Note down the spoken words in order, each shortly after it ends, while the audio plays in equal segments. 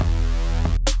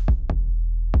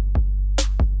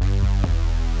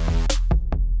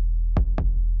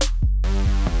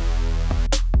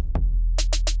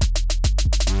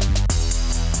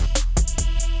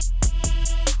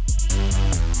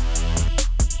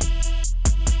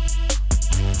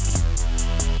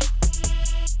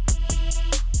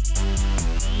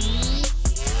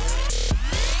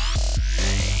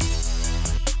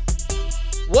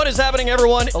is happening,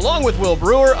 everyone? Along with Will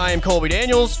Brewer, I am Colby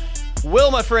Daniels.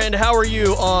 Will, my friend, how are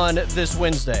you on this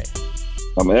Wednesday?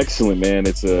 I'm excellent, man.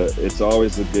 It's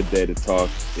always a good day to talk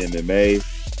MMA.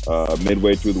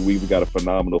 Midway through the week, we got a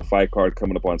phenomenal fight card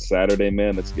coming up on Saturday,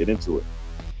 man. Let's get into it.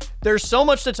 There's so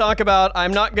much to talk about.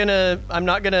 I'm not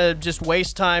gonna just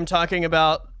waste time talking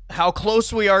about how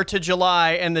close we are to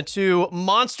July and the two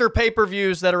monster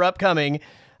pay-per-views that are upcoming.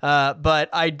 But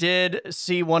I did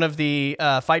see one of the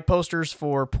fight posters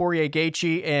for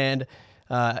Poirier-Gaethje, and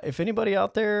if anybody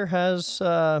out there has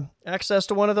access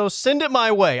to one of those, send it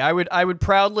my way. I would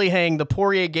proudly hang the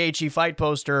Poirier-Gaethje fight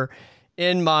poster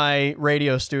in my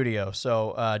radio studio.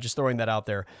 So just throwing that out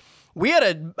there. We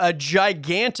had a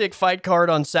gigantic fight card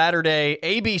on Saturday.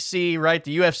 ABC, right?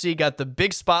 The UFC got the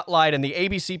big spotlight and the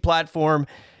ABC platform.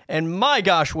 And my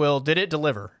gosh, Will, did it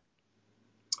deliver?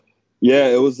 Yeah,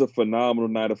 it was a phenomenal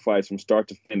night of fights from start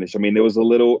to finish. I mean, it was a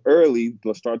little early.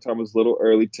 The start time was a little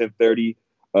early, 10:30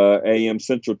 a.m.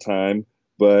 Central Time.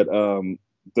 But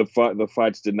the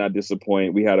fights did not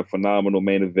disappoint. We had a phenomenal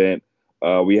main event.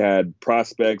 We had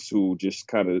prospects who just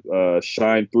kind of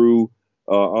shined through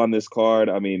on this card.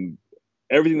 I mean,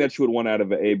 everything that you would want out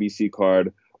of an ABC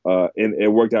card, and it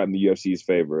worked out in the UFC's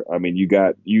favor. I mean,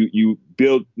 you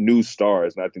built new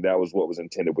stars, and I think that was what was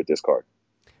intended with this card.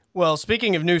 Well,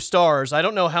 speaking of new stars, I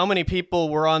don't know how many people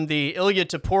were on the Ilia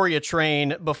Topuria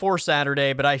train before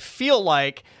Saturday, but I feel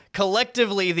like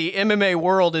collectively the MMA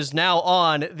world is now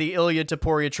on the Ilia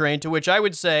Topuria train, to which I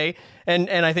would say, and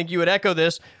I think you would echo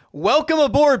this, welcome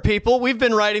aboard, people. We've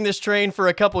been riding this train for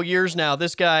a couple years now.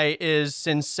 This guy is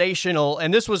sensational,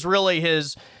 and this was really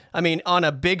his, on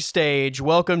a big stage,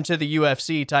 welcome to the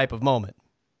UFC type of moment.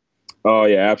 Oh,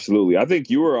 yeah, absolutely. I think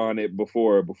you were on it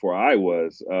before I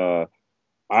was.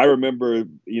 I remember,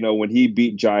 when he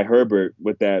beat Jai Herbert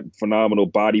with that phenomenal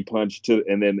body punch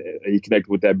and then he connected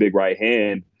with that big right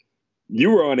hand.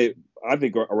 You were on it, I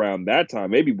think, around that time,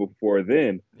 maybe before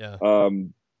then. Yeah.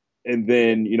 And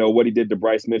then, what he did to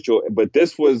Bryce Mitchell. But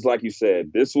this was, like you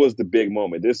said, this was the big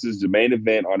moment. This is the main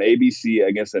event on ABC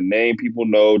against a name people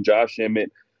know, Josh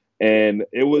Emmett. And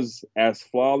it was as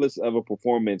flawless of a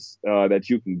performance that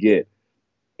you can get.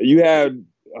 You had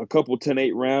a couple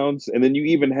 10-8 rounds, and then you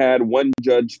even had one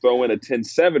judge throw in a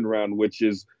 10-7 round, which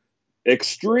is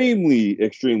extremely,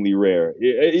 extremely rare.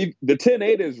 The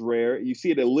 10-8 is rare. You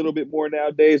see it a little bit more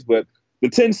nowadays, but the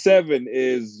 10-7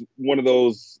 is one of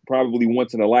those probably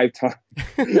once in a lifetime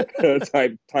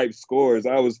type scores.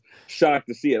 I was shocked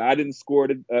to see it. I didn't score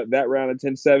that round at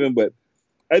 10-7, but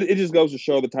it just goes to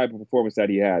show the type of performance that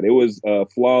he had. It was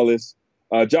flawless.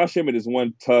 Josh Emmett is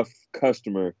one tough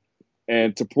customer,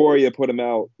 and Topuria put him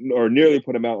out, or nearly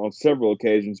put him out on several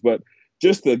occasions, but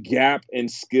just the gap in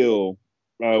skill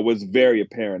was very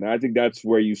apparent. And I think that's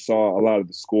where you saw a lot of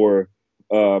the score.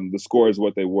 The scores,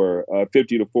 what they were,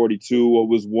 50-42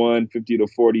 was one,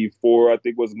 50-44, I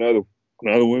think was another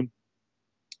one.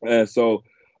 So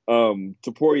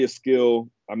Topuria's skill,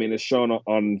 is shown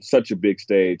on such a big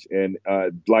stage. And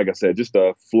like I said, just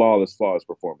a flawless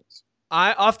performance.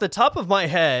 Off the top of my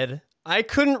head, I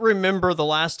couldn't remember the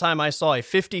last time I saw a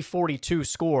 50-42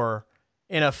 score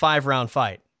in a 5-round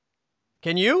fight.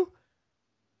 Can you?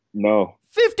 No.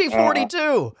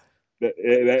 50-42.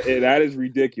 That is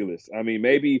ridiculous. I mean,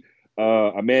 maybe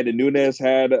Amanda Nunes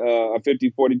had a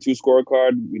 50-42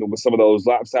 scorecard, with some of those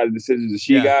lopsided decisions that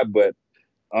she got. But,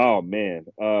 oh, man.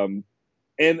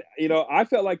 And, I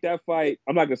felt like that fight,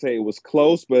 I'm not going to say it was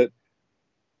close, but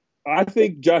I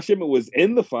think Josh Emmett was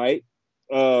in the fight.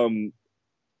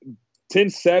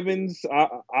 10-7s,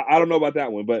 I don't know about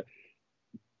that one. But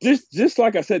just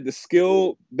like I said, the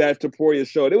skill that Topuria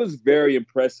showed, it was very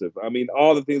impressive. I mean,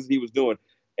 all the things that he was doing.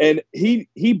 And he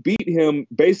beat him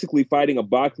basically fighting a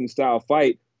boxing style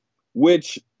fight,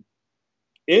 which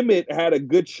Emmett had a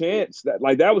good chance that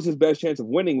was his best chance of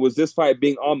winning, was this fight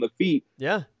being on the feet.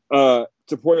 Yeah.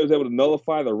 Topuria was able to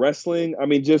nullify the wrestling. I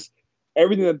mean, just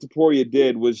everything that Topuria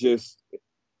did was just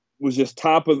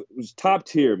top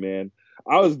tier, man.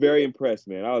 I was very impressed,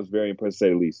 man. I was very impressed, to say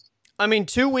the least.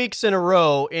 2 weeks in a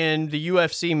row in the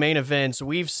UFC main events,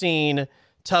 we've seen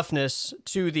toughness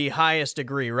to the highest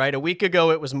degree, right? A week ago,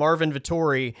 it was Marvin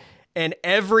Vettori, and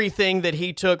everything that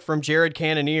he took from Jared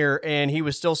Cannonier, and he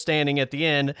was still standing at the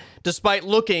end, despite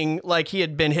looking like he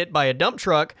had been hit by a dump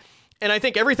truck. And I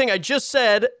think everything I just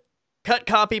said, cut,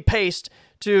 copy, paste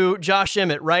to Josh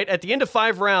Emmett, right? At the end of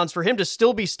 5 rounds, for him to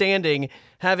still be standing,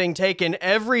 having taken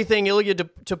everything Ilia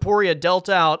Topuria dealt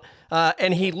out,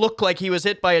 and he looked like he was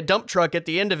hit by a dump truck at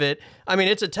the end of it. I mean,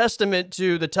 it's a testament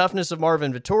to the toughness of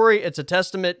Marvin Vettori. It's a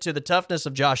testament to the toughness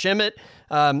of Josh Emmett,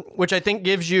 which I think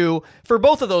gives you, for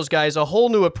both of those guys, a whole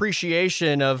new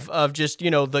appreciation of just,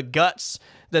 the guts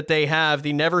that they have,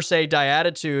 the never say die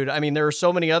attitude. I mean, there are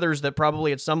so many others that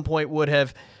probably at some point would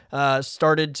have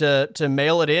started to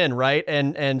mail it in, right?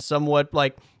 And somewhat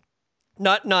like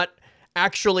not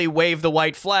actually wave the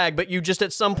white flag, but you just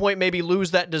at some point maybe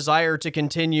lose that desire to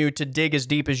continue to dig as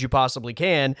deep as you possibly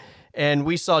can. And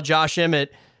we saw Josh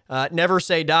Emmett never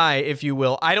say die, if you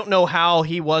will. I don't know how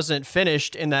he wasn't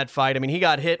finished in that fight. I mean, he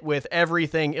got hit with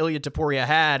everything Ilia Topuria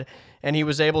had, and he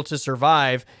was able to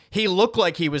survive. He looked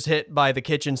like he was hit by the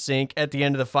kitchen sink at the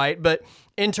end of the fight. But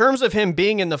in terms of him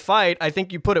being in the fight, I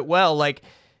think you put it well. Like,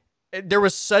 there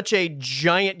was such a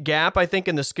giant gap, I think,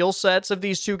 in the skill sets of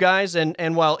these two guys.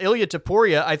 And while Ilia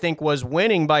Topuria, I think, was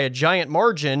winning by a giant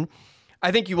margin,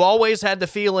 I think you always had the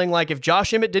feeling like if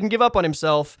Josh Emmett didn't give up on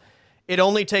himself, it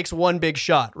only takes one big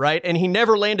shot, right? And he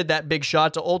never landed that big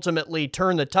shot to ultimately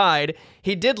turn the tide.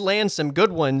 He did land some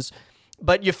good ones,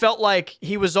 but you felt like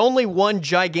he was only one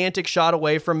gigantic shot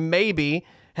away from maybe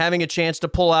having a chance to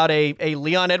pull out a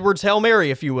Leon Edwards Hail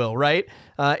Mary, if you will, right?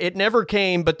 It never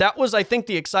came, but that was, I think,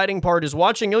 the exciting part is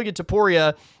watching Ilia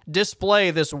Topuria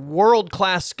display this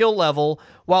world-class skill level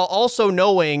while also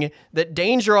knowing that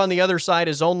danger on the other side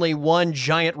is only one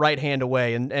giant right hand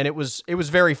away, and it was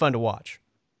very fun to watch.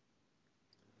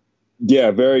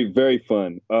 Yeah, very, very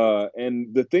fun.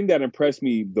 And the thing that impressed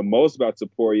me the most about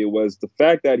Topuria was the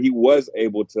fact that he was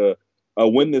able to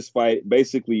win this fight,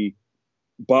 basically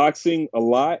boxing a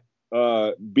lot,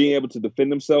 being able to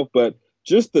defend himself, but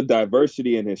just the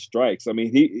diversity in his strikes. I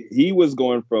mean, he was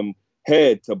going from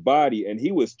head to body, and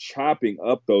he was chopping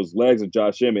up those legs of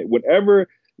Josh Emmett. Whenever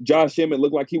Josh Emmett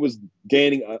looked like he was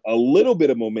gaining a little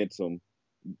bit of momentum,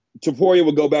 Topuria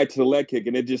would go back to the leg kick,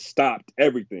 and it just stopped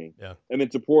everything. Yeah. And then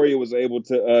Topuria was able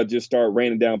to just start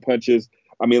raining down punches.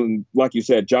 I mean, like you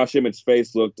said, Josh Emmett's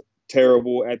face looked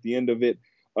terrible at the end of it.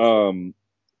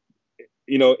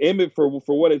 Emmett, for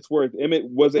what it's worth, Emmett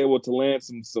was able to land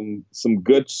some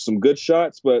good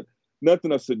shots, but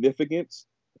nothing of significance.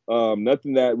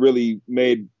 Nothing that really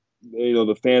made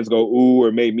the fans go ooh,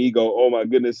 or made me go, oh my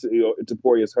goodness,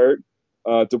 Topuria's hurt.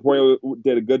 Topuria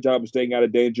did a good job of staying out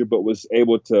of danger, but was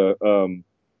able to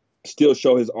still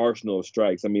show his arsenal of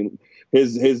strikes. I mean,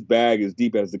 his bag is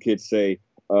deep, as the kids say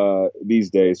these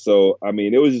days. So, I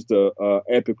mean, it was just a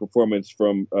epic performance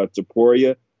from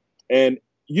Topuria. And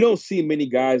you don't see many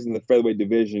guys in the featherweight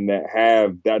division that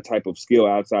have that type of skill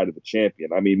outside of the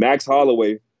champion. I mean, Max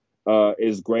Holloway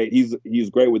is great. He's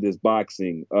great with his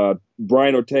boxing.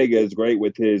 Brian Ortega is great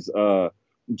with his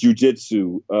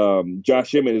jiu-jitsu.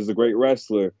 Josh Emmett is a great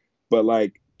wrestler, but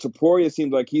like Topuria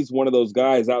seems like he's one of those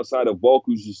guys outside of Volk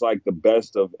who's just like the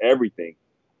best of everything.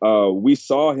 We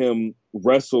saw him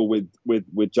wrestle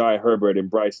with Jai Herbert and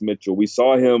Bryce Mitchell. We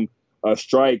saw him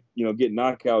strike, get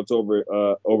knockouts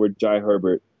over Jai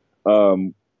Herbert.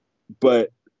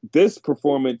 But this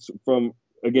performance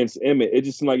against Emmett, it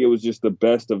just seemed like it was just the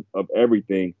best of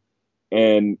everything.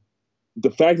 And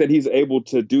the fact that he's able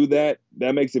to do that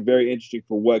makes it very interesting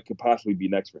for what could possibly be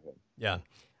next for him. Yeah.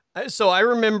 So I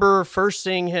remember first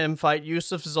seeing him fight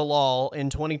Yusuf Zalal in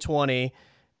 2020,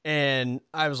 and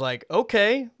I was like,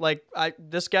 okay,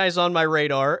 this guy's on my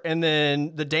radar. And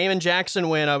then the Damon Jackson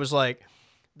win, I was like,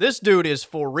 this dude is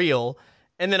for real.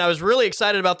 And then I was really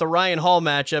excited about the Ryan Hall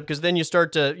matchup, because then you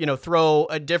start to, throw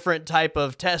a different type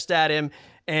of test at him.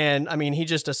 And I mean, he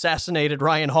just assassinated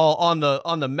Ryan Hall on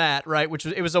the mat, right?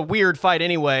 It was a weird fight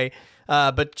anyway.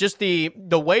 But just the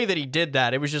way that he did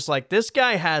that, it was just like, this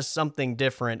guy has something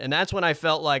different. And that's when I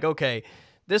felt like, okay,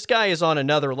 this guy is on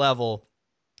another level.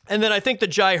 And then I think the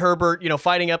Jai Herbert,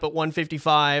 fighting up at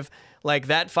 155, like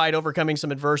that fight overcoming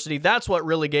some adversity, that's what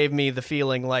really gave me the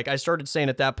feeling. Like I started saying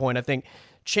at that point, I think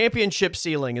championship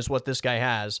ceiling is what this guy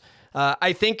has.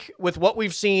 I think with what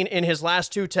we've seen in his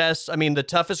last 2 tests, I mean, the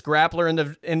toughest grappler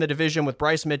in the division with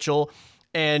Bryce Mitchell,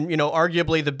 and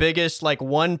arguably the biggest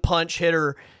one punch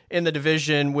hitter in the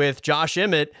division with Josh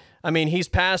Emmett. I mean, he's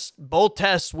passed both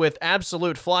tests with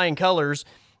absolute flying colors.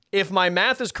 If my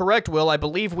math is correct, Will, I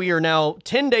believe we are now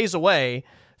 10 days away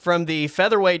from the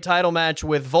featherweight title match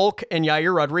with Volk and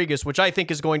Yair Rodriguez, which I think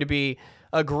is going to be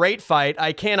a great fight.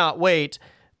 I cannot wait.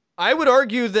 I would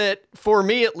argue that for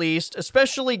me, at least,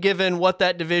 especially given what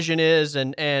that division is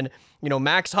and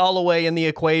Max Holloway in the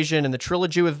equation and the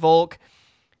trilogy with Volk,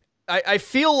 I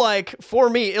feel like for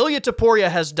me, Ilia Topuria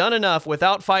has done enough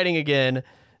without fighting again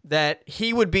that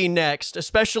he would be next,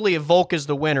 especially if Volk is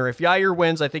the winner. If Yair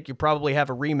wins, I think you probably have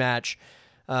a rematch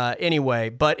anyway.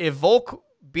 But if Volk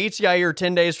beats Yair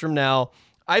 10 days from now,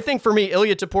 I think for me,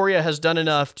 Ilia Topuria has done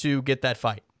enough to get that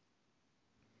fight.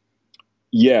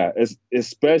 Yeah,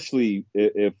 especially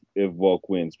if Volk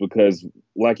wins, because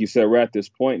like you said, we're at this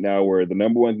point now where the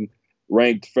number one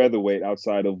ranked featherweight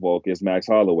outside of Volk is Max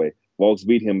Holloway. Volk's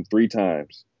beat him 3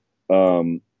 times.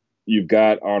 You've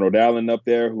got Arnold Allen up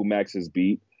there, who Max has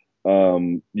beat.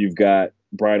 You've got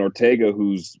Brian Ortega,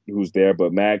 who's there,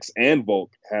 but Max and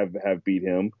Volk have beat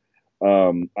him.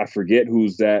 I forget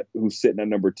who's sitting at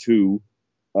number 2,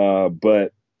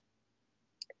 but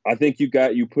I think you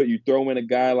throw in a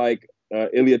guy like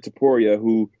Ilia Topuria,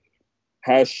 who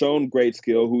has shown great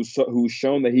skill, who's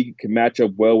shown that he can match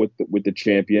up well with the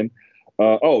champion.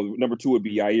 Number 2 would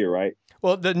be Yair, right?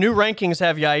 Well, the new rankings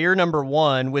have Yair number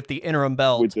 1 with the interim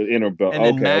belt. And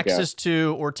then Max is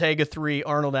 2, Ortega 3,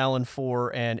 Arnold Allen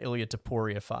 4, and Ilia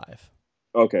Topuria 5.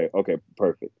 Okay,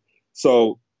 perfect.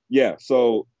 So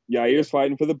Yair's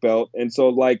fighting for the belt, and so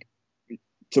like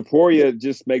Topuria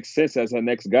just makes sense as our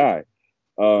next guy.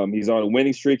 He's on a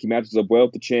winning streak. He matches up well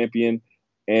with the champion.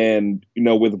 And,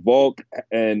 with Volk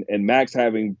and Max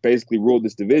having basically ruled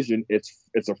this division, it's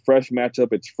a fresh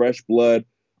matchup. It's fresh blood.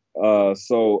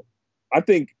 So I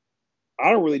think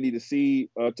I don't really need to see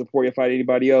Topuria fight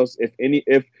anybody else. If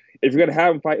you're going to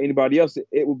have him fight anybody else,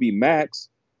 it would be Max.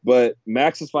 But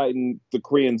Max is fighting the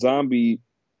Korean Zombie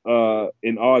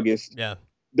in August. Yeah.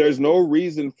 There's no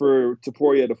reason for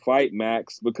Topuria to fight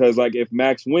Max, because like if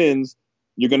Max wins,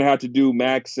 you're going to have to do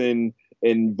Max and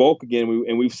Volk again,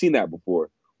 and we've seen that before.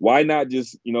 Why not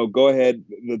just go ahead?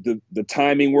 The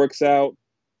timing works out.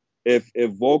 If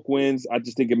Volk wins, I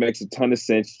just think it makes a ton of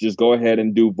sense. Just go ahead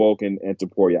and do Volk and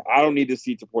Topuria. I don't need to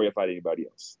see Topuria fight anybody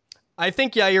else. I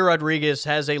think Yair Rodriguez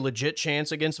has a legit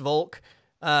chance against Volk.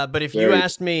 But if you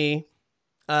asked me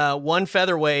one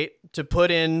featherweight to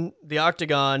put in the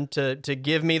octagon to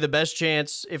give me the best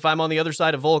chance if I'm on the other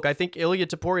side of Volk, I think Ilia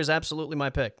Topuria is absolutely my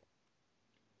pick.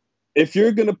 If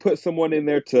you're going to put someone in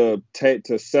there to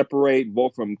separate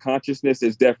Volk from consciousness,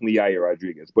 it's definitely Yair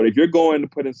Rodriguez. But if you're going to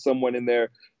put in someone in there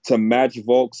to match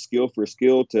Volk skill for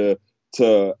skill,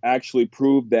 to actually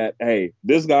prove that, hey,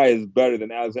 this guy is better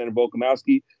than Alexander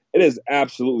Volkanovski, it is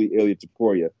absolutely Ilia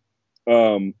Topuria.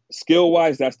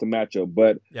 Skill-wise, that's the matchup.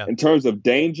 But in terms of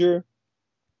danger,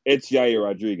 it's Yair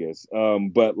Rodriguez.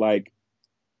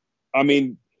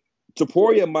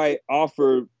 Topuria might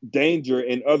offer danger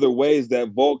in other ways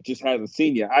that Volk just hasn't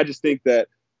seen yet. I just think that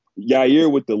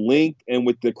Yair, with the length and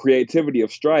with the creativity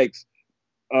of strikes,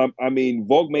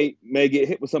 Volk may get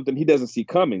hit with something he doesn't see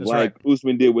coming, That's like right.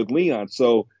 Usman did with Leon.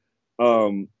 So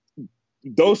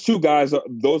those two guys,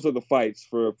 those are the fights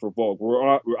for Volk.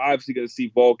 We're obviously going to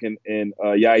see Volk and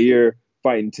Yair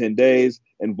fight in 10 days,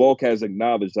 and Volk has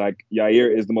acknowledged, like,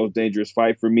 Yair is the most dangerous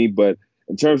fight for me, but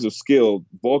in terms of skill,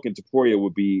 Volk and Topuria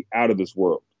would be out of this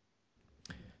world.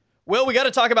 Well, we got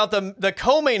to talk about the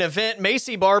co-main event,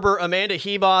 Maycee Barber, Amanda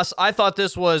Ribas. I thought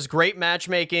this was great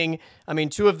matchmaking. I mean,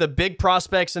 2 of the big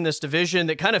prospects in this division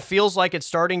that kind of feels like it's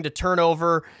starting to turn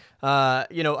over.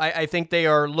 I think they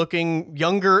are looking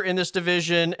younger in this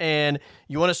division, and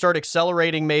you want to start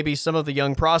accelerating maybe some of the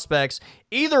young prospects.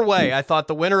 Either way, I thought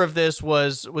the winner of this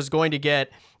was going to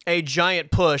get a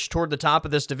giant push toward the top of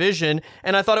this division,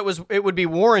 and I thought it would be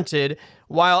warranted.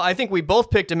 While I think we both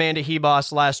picked Amanda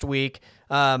Ribas last week,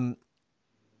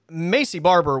 Maycee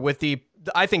Barber with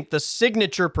I think the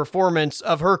signature performance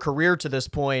of her career to this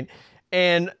point.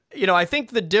 And, I think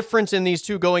the difference in these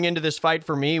two going into this fight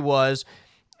for me was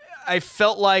I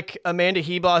felt like Amanda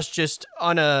Ribas just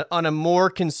on a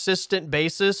more consistent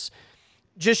basis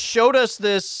just showed us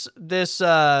this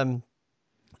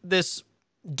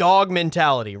dog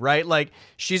mentality, right? Like,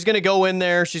 she's going to go in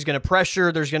there, she's going to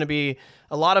pressure, there's going to be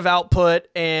a lot of output.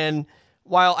 And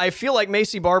while I feel like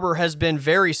Maycee Barber has been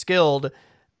very skilled,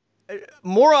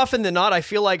 more often than not, I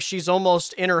feel like she's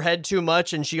almost in her head too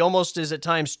much, and she almost is at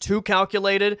times too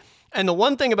calculated. And the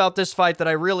one thing about this fight that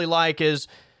I really like is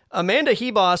Amanda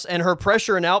Ribas and her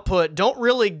pressure and output don't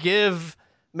really give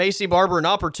Maycee Barber an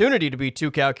opportunity to be too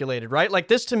calculated, right? Like,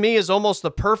 this to me is almost the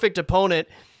perfect opponent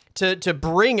to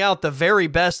bring out the very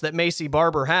best that Maycee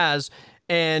Barber has,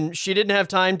 and she didn't have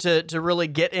time to really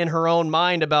get in her own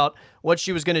mind about what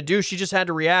she was going to do. She just had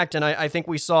to react, and I think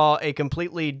we saw a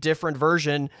completely different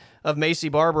version of Maycee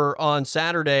Barber on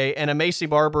Saturday, and a Maycee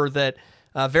Barber that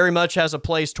very much has a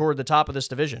place toward the top of this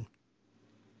division.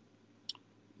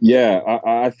 Yeah,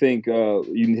 I think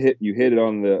you hit it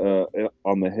on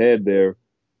the head there.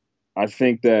 I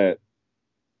think that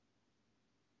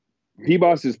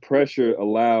Ribas's pressure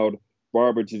allowed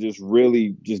Barber to just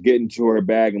really just get into her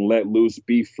bag and let loose,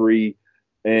 be free.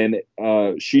 And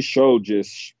she showed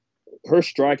just her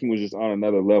striking was just on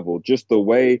another level. Just the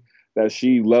way that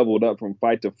she leveled up from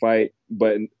fight to fight,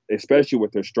 but especially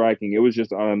with her striking, it was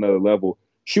just on another level.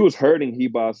 She was hurting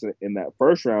Hebos in that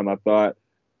first round, I thought,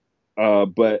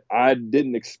 but I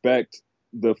didn't expect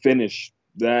the finish.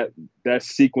 That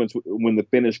sequence when the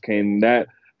finish came, that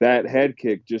head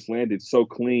kick just landed so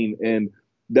clean, and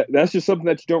that's just something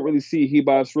that you don't really see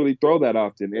Hebos really throw that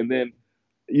often. And then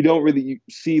you don't really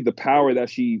see the power that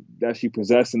she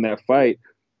possessed in that fight.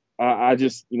 I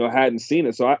just hadn't seen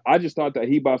it, so I just thought that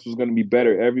Hebos was going to be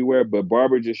better everywhere, but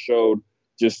Barber just showed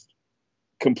just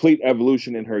complete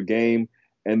evolution in her game,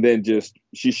 and then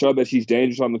she showed that she's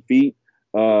dangerous on the feet,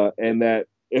 and that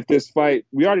if this fight,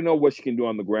 we already know what she can do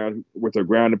on the ground with her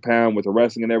ground and pound, with her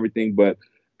wrestling and everything, but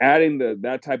adding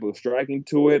that type of striking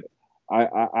to it,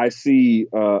 I see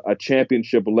a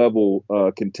championship level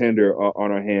contender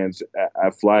on our hands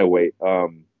at flyweight.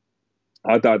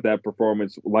 I thought that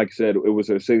performance, like I said, it was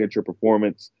her signature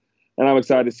performance, and I'm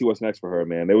excited to see what's next for her,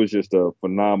 man. It was just a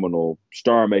phenomenal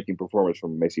star-making performance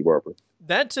from Maycee Barber.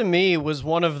 That, to me, was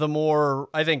one of the more,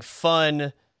 I think,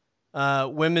 fun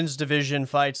women's division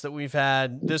fights that we've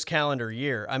had this calendar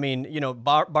year. I mean,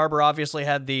 Barber obviously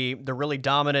had the really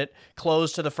dominant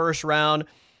close to the first round,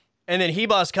 and then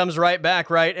Hebos comes right back,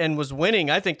 right, and was winning,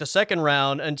 I think, the second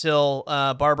round until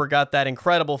Barber got that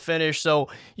incredible finish. So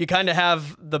you kind of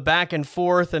have the back and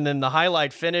forth and then the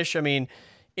highlight finish. I mean,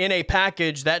 in a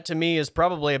package, that to me is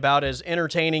probably about as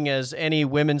entertaining as any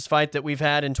women's fight that we've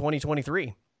had in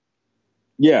 2023.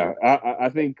 Yeah, I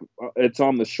think it's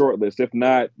on the short list, if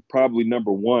not probably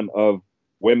number one of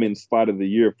women's fight of the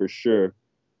year for sure.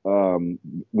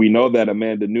 We know that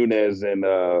Amanda Nunes and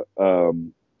Irene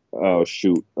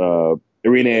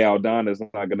Aldana is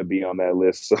not going to be on that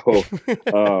list.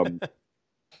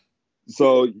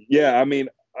 So yeah, I mean,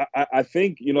 I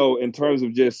think in terms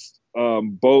of just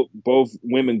both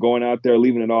women going out there,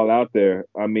 leaving it all out there.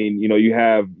 I mean, you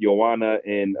have Joanna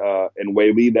and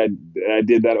Wei Li that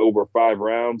did that over 5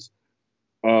 rounds.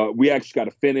 We actually got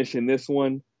a finish in this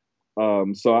one.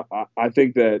 So I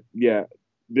think that, yeah,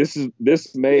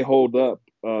 this may hold up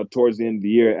towards the end of the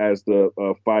year as the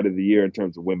fight of the year in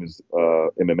terms of women's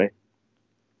MMA.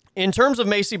 In terms of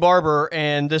Maycee Barber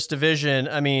and this division,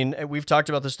 I mean, we've talked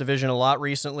about this division a lot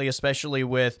recently, especially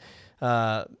with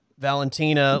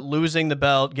Valentina losing the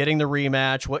belt, getting the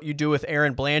rematch, what you do with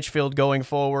Erin Blanchfield going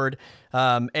forward,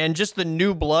 and just the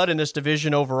new blood in this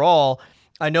division overall.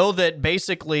 I know that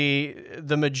basically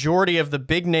the majority of the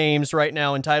big names right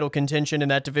now in title contention in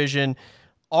that division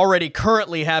already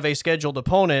currently have a scheduled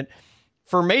opponent.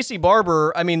 For Maycee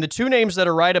Barber, I mean, the two names that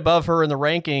are right above her in the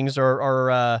rankings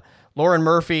are Lauren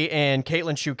Murphy and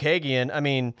Caitlin Chookagian. I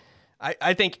mean,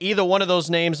 I think either one of those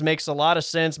names makes a lot of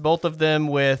sense, both of them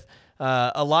with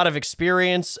a lot of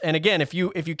experience. And again, if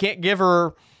you can't give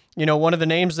her, one of the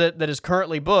names that is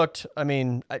currently booked, I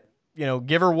mean,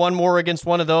 give her one more against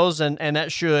one of those, and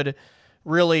that should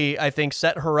really, I think,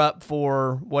 set her up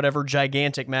for whatever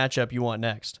gigantic matchup you want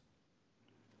next.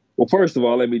 Well, first of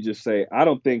all, let me just say, I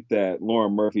don't think that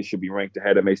Lauren Murphy should be ranked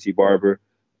ahead of Maycee Barber.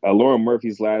 Lauren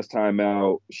Murphy's last time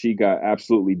out, she got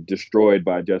absolutely destroyed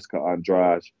by Jessica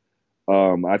Andrade.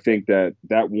 I think that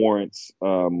warrants, I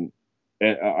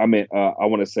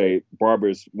want to say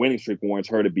Barber's winning streak warrants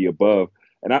her to be above.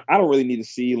 And I don't really need to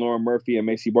see Lauren Murphy and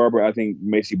Maycee Barber. I think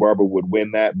Maycee Barber would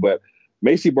win that. But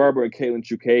Maycee Barber and Caitlin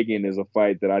Chookagian is a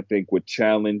fight that I think would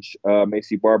challenge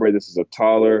Maycee Barber. This is a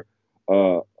taller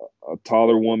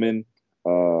woman,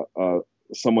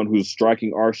 someone whose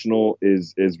striking arsenal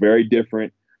is very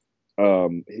different.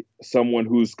 Someone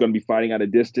who's going to be fighting at a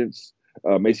distance.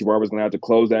 Maycee Barber's going to have to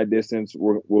close that distance.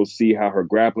 We'll see how her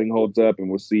grappling holds up, and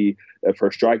we'll see if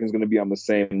her striking is going to be on the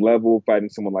same level fighting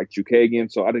someone like Chookagian.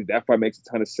 So I think that fight makes a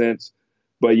ton of sense.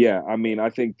 But yeah, I mean, I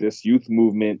think this youth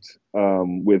movement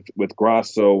with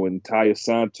Grasso and Taia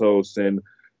Santos and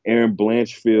Erin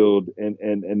Blanchfield,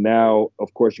 and now,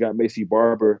 of course, you got Maycee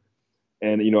Barber.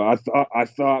 And, I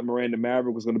thought Miranda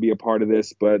Maverick was going to be a part of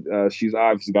this, but she's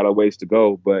obviously got a ways to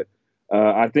go. But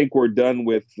I think we're done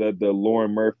with the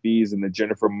Lauren Murphys and the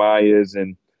Jennifer Mayas.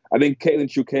 And I think Caitlin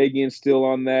Chookagian is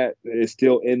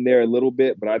still in there a little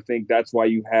bit. But I think that's why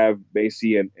you have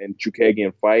Maycee and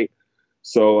Chookagian fight.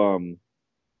 So,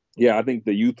 yeah, I think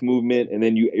the youth movement, and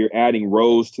then you're adding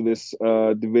Rose to this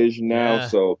division now. Yeah.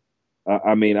 So,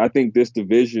 I mean, I think this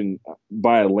division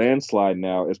by a landslide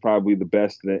now is probably the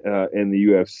best in the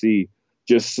UFC.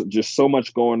 Just so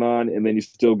much going on, and then you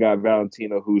still got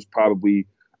Valentina, who's probably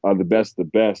the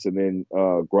best, and then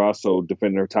Grasso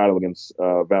defending her title against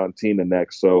Valentina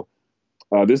next. So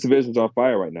This division's on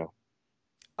fire right now.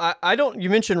 I don't. You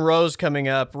mentioned Rose coming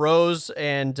up. Rose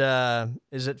and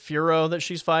is it Furo that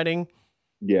she's fighting?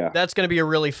 Yeah, That's going to be a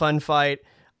really fun fight.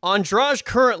 Andrade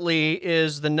currently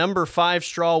is the number 5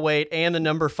 strawweight and the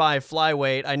number 5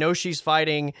 flyweight. I know she's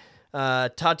fighting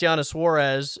Tatiana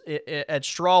Suarez at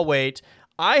strawweight.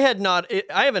 I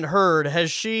haven't heard.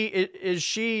 Is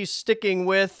she sticking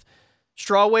with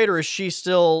strawweight, or is she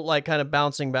still like kind of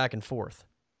bouncing back and forth?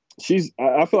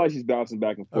 I feel like she's bouncing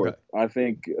back and forth. Okay. I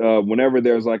think whenever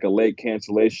there's like a late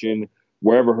cancellation,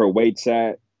 wherever her weight's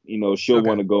at, she'll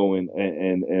want to go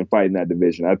and fight in that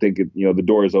division. I think the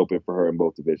door is open for her in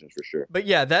both divisions for sure. But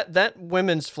yeah, that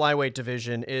women's flyweight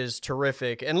division is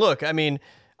terrific. And look, I mean,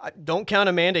 don't count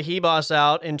Amanda Hebos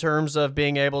out in terms of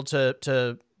being able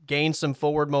to gain some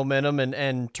forward momentum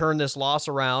and turn this loss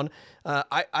around.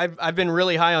 I've been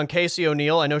really high on Casey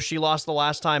O'Neill. I know she lost the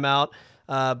last time out,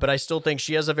 but I still think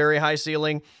she has a very high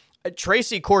ceiling.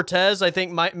 Tracy Cortez, I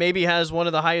think maybe has one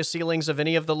of the highest ceilings of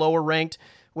any of the lower ranked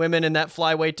women in that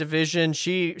flyweight division.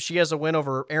 She has a win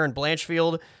over Erin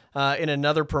Blanchfield in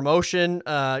another promotion.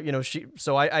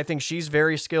 I think she's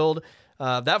very skilled.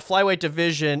 That flyweight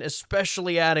division,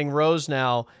 especially adding Rose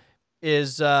now,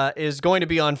 is going to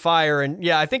be on fire. And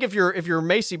yeah, I think if you're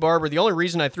Maycee Barber, the only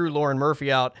reason I threw Lauren Murphy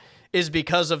out is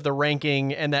because of the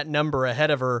ranking and that number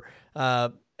ahead of her.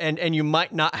 And you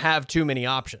might not have too many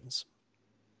options.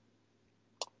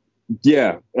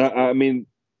 Yeah, I mean,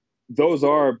 those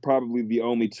are probably the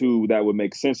only two that would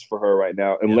make sense for her right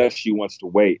now, unless she wants to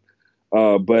wait.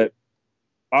 But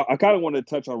I kind of want to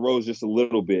touch on Rose just a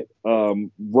little bit.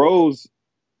 Rose,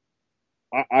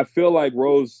 I feel like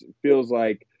Rose feels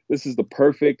like this is the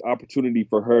perfect opportunity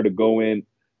for her to go in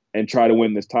and try to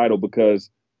win this title, because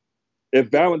if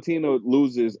Valentina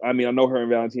loses, I mean, I know her and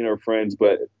Valentina are friends,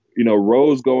 but,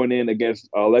 Rose going in against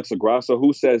Alexa Grasso,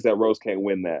 who says that Rose can't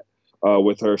win that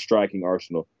with her striking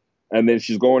arsenal? And then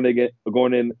she's going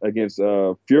in against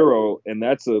Furo, and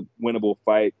that's a winnable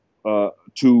fight,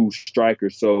 2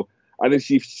 strikers. So I think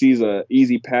she's a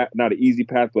easy path, not an easy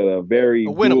path, but a very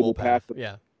winnable path.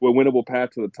 Yeah, a winnable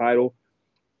path to the title.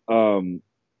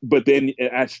 But then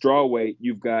at strawweight,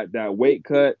 you've got that weight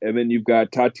cut, and then you've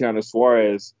got Tatiana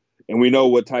Suarez, and we know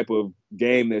what type of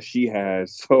game that she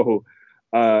has. So,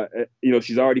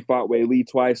 she's already fought Wei Lee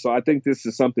twice. So I think this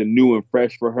is something new and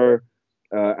fresh for her.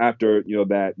 After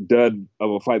that dud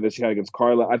of a fight that she had against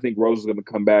Carla, I think Rose is going to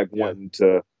come back wanting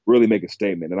to really make a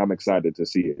statement, and I'm excited to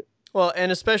see it. Well,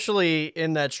 and especially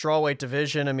in that strawweight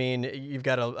division, I mean, you've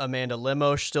got Amanda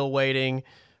Lemos still waiting,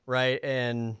 right?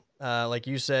 And like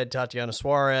you said, Tatiana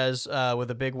Suarez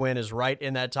with a big win is right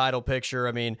in that title picture.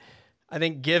 I mean, I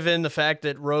think given the fact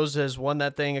that Rose has won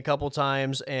that thing a couple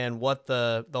times and what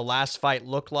the last fight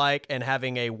looked like, and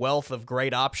having a wealth of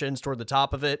great options toward the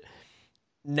top of it,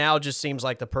 now just seems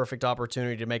like the perfect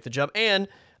opportunity to make the jump. And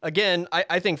again,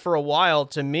 I think for a while,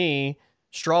 to me,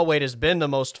 strawweight has been the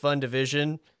most fun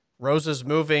division. Rose is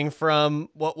moving from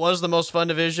what was the most fun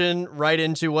division right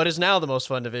into what is now the most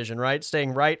fun division, right?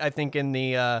 Staying right, I think, in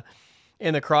the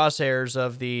crosshairs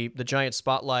of the giant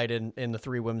spotlight in the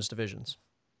 3 women's divisions.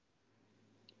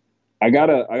 I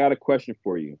got a question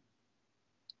for you.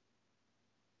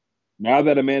 Now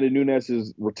that Amanda Nunes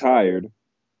is retired,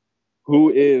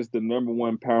 who is the number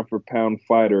 1 pound for pound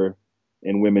fighter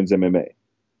in women's MMA?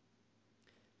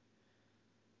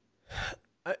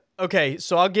 Okay,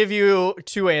 so I'll give you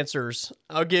 2 answers.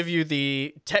 I'll give you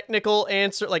the technical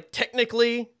answer, like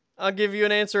technically, I'll give you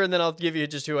an answer, and then I'll give you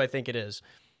just who I think it is.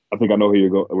 I think I know where you're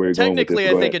going with this. Technically,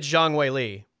 I think it's Zhang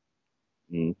Weili.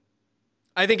 Mm.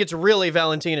 I think it's really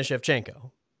Valentina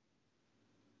Shevchenko.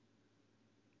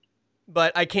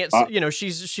 But I can't,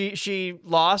 she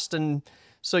lost, and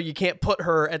so you can't put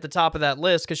her at the top of that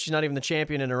list because she's not even the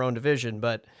champion in her own division.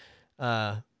 But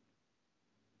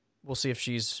we'll see if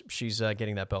she's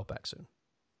getting that belt back soon.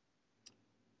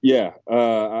 Yeah,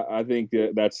 I think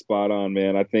that's spot on,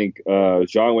 man. I think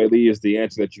Zhang Weili is the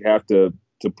answer that you have to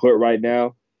put right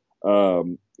now.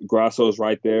 Grasso's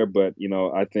right there, but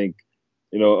I think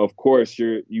of course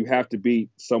you have to beat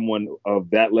someone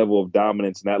of that level of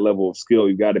dominance and that level of skill.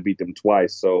 You got to beat them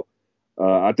twice. So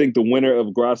I think the winner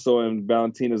of Grasso and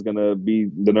Valentina is going to be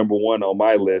the number 1 on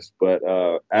my list. But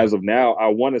as of now, I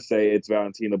want to say it's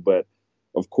Valentina, but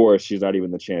of course she's not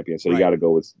even the champion. So you got to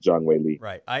go with Zhang Weili.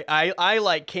 Right.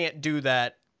 I can't do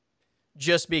that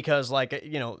just because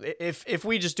if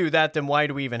we just do that, then why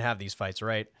do we even have these fights?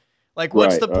 Right. Like,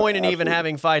 what's the point in even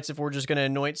having fights if we're just going to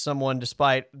anoint someone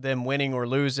despite them winning or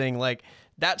losing? Like,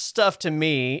 that stuff to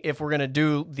me, if we're going to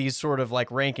do these sort of like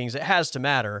rankings, it has to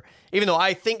matter. Even though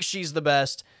I think she's the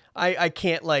best, I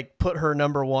can't like put her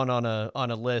number one on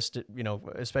a list,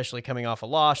 especially coming off a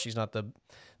loss. She's not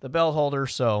the belt holder.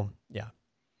 So yeah.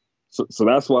 So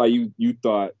that's why you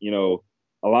thought,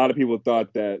 a lot of people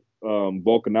thought that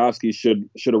Volkanovski should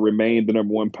have remained the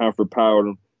number one pound for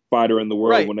pound fighter in the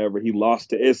world Right. whenever he lost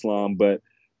to Islam. But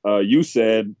you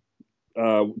said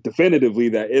definitively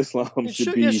that Islam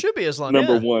should be Islam,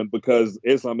 number yeah. one because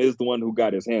Islam is the one who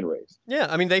got his hand raised. Yeah,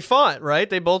 I mean, they fought, right?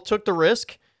 They both took the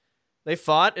risk. They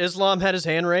fought. Islam had his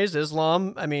hand raised.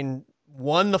 Islam, I mean,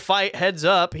 won the fight heads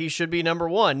up. He should be number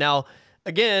one. Now,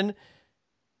 again,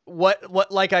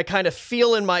 what like I kind of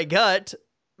feel in my gut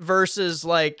versus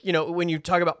like, when you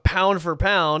talk about pound for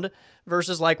pound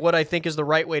versus like what I think is the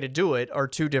right way to do it are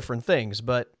two different things.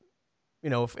 But,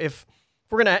 if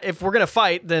we're gonna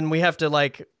fight, then we have to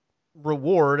like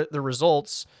reward the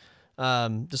results,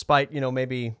 despite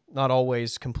maybe not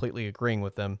always completely agreeing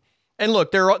with them. And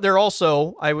look, they're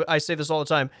also I say this all the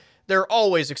time. There are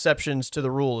always exceptions to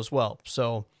the rule as well.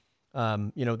 So,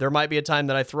 there might be a time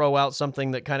that I throw out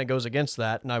something that kind of goes against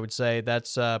that, and I would say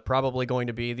that's probably going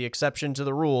to be the exception to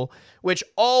the rule, which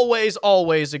always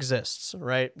exists.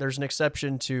 Right? There's an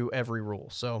exception to every rule.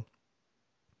 So,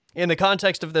 in the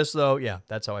context of this, though, yeah,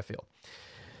 that's how I feel.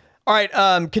 All right,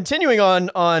 continuing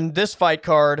on this fight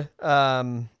card,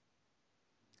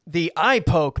 the eye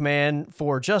poke, man,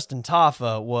 for Justin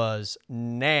Tafa was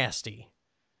nasty.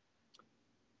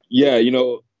 Yeah,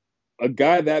 a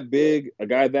guy that big, a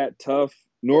guy that tough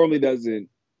normally doesn't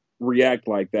react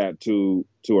like that to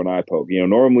an eye poke.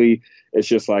 Normally it's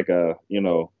just like he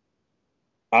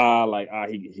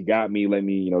got me, let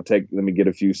me get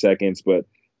a few seconds, but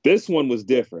this one was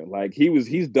different. Like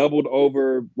he's doubled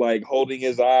over, like holding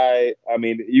his eye. I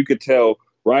mean, you could tell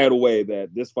right away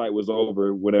that this fight was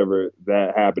over whenever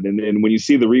that happened. And then when you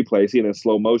see the replay, see it in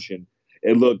slow motion,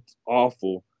 it looked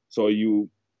awful. So and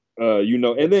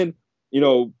then,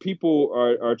 people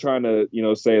are trying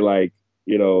to, say like,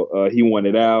 he won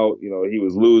it out, he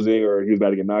was losing or he was about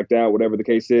to get knocked out, whatever the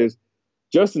case is.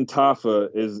 Justin Tafa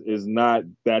is not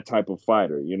that type of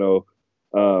fighter,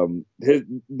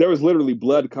 there was literally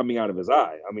blood coming out of his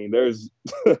eye. I mean, there's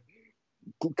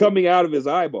coming out of his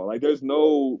eyeball. Like there's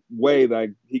no way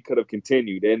that he could have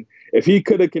continued. And if he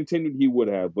could have continued, he would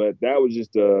have. But that was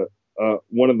just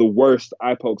one of the worst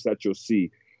eye pokes that you'll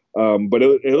see. But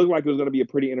it looked like it was going to be a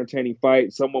pretty entertaining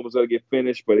fight. Someone was going to get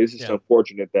finished, but it's just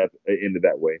unfortunate that it ended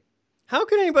that way. How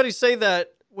can anybody say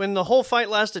that when the whole fight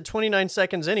lasted 29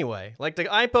 seconds anyway? Like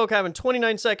the eye poke happened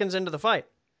 29 seconds into the fight.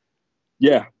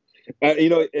 Yeah.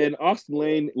 And Austin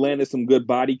Lane landed some good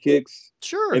body kicks.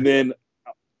 Sure. And then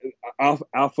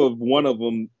off of one of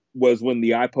them was when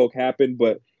the eye poke happened.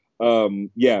 But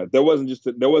there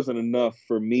wasn't enough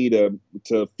for me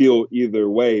to feel either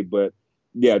way. But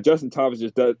yeah, Justin Thomas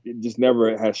just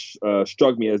never has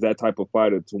struck me as that type of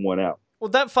fighter to one out.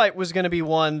 Well, that fight was going to be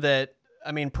one that,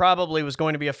 I mean, probably was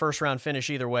going to be a first round finish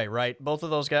either way, right? Both of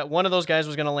those guys, one of those guys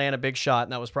was going to land a big shot,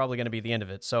 and that was probably going to be the end of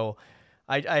it. So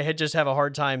I had just have a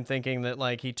hard time thinking that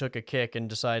like he took a kick and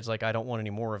decides like I don't want any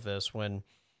more of this when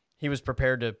he was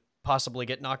prepared to possibly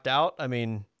get knocked out. I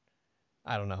mean,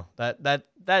 I don't know.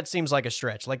 That seems like a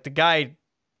stretch. Like the guy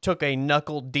took a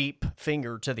knuckle deep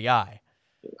finger to the eye.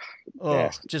 Oh,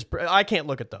 I can't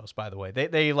look at those, by the way.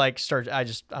 They like start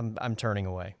I'm turning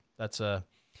away. That's a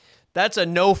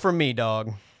no from me,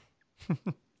 dog.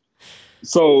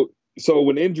 So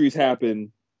when injuries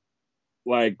happen,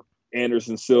 like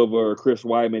Anderson Silva or Chris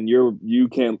Weidman, you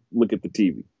can't look at the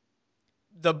TV.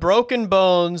 The broken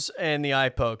bones and the eye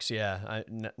pokes,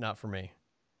 not for me.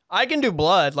 I can do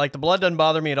blood. Like the blood doesn't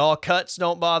bother me at all. Cuts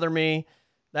don't bother me,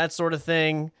 that sort of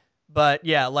thing. But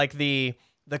yeah, like the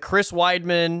Chris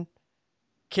Weidman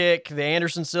kick, the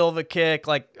Anderson Silva kick,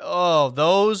 like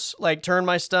those like turn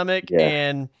my stomach. Yeah.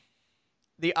 And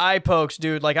the eye pokes,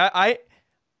 dude. Like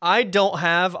I don't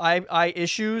have eye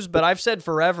issues, but I've said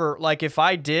forever, like if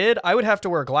I did, I would have to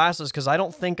wear glasses because I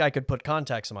don't think I could put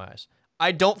contacts in my eyes.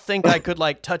 I don't think I could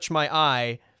like touch my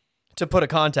eye to put a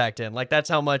contact in. Like that's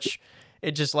how much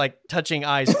it just like touching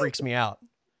eyes freaks me out.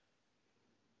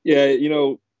 Yeah,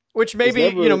 which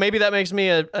maybe maybe that makes me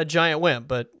a giant wimp,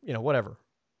 but whatever.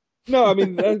 No, I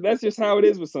mean that's just how it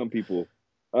is with some people.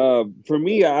 For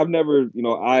me, I've never,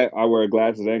 I wear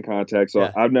glasses and contacts,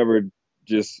 so I've never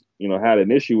just had an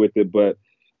issue with it. But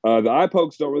the eye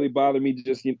pokes don't really bother me.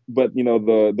 But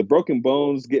the broken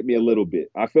bones get me a little bit.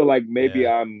 I feel like maybe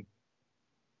I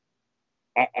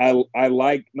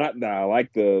like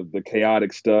the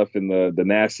chaotic stuff and the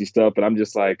nasty stuff, but I'm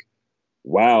just like,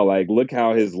 wow, like look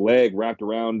how his leg wrapped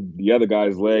around the other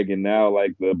guy's leg, and now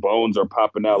like the bones are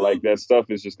popping out. Like that stuff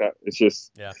is just I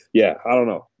don't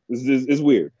know. It's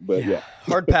weird, but yeah.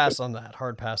 Hard pass on that.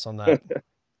 Hard pass on that.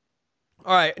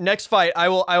 All right, next fight. I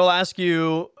will ask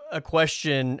you a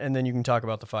question, and then you can talk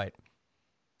about the fight.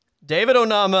 David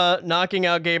Onama knocking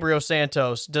out Gabriel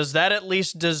Santos. Does that at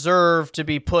least deserve to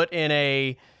be put in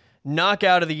a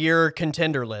knockout of the year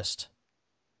contender list?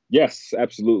 Yes,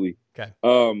 absolutely. Okay.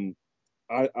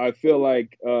 I feel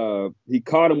like he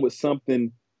caught him with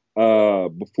something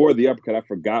before the uppercut. I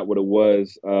forgot what it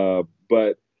was,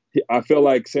 but I feel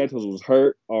like Santos was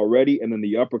hurt already, and then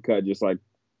the uppercut just like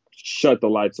shut the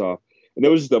lights off. And it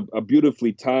was just a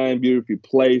beautifully timed, beautifully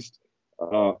placed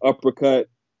uppercut.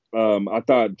 I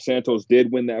thought Santos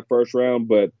did win that first round,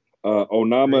 but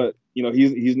Onama, you know,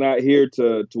 he's not here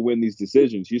to win these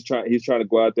decisions. He's trying to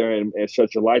go out there and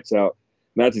shut your lights out.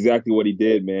 And that's exactly what he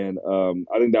did, man.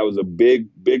 I think that was a big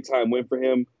time win for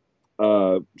him.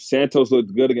 Santos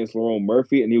looked good against Lerone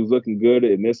Murphy, and he was looking good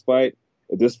in this fight.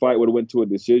 If this fight would have went to a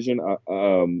decision,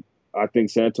 I think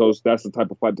Santos, that's the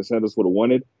type of fight that Santos would have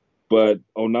wanted. But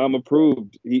Onama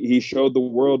proved he showed the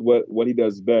world what he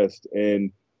does best,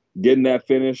 and getting that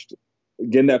finish.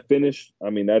 I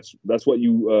mean, that's what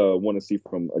you want to see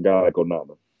from a guy like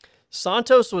Onama.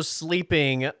 Santos was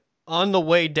sleeping on the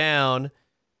way down.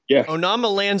 Yeah. Onama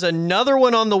lands another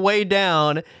one on the way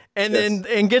down, and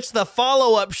then gets the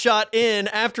follow-up shot in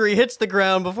after he hits the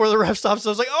ground before the ref stops. So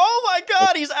I was like, oh my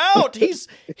God, he's out. He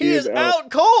is out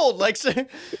cold. Like,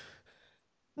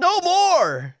 no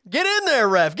more. Get in there,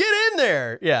 ref. Get in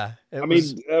there. Yeah. I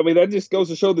mean, that just goes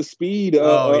to show the speed. Yeah.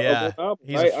 Of Onama,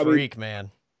 he's right? a freak,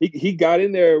 man. He got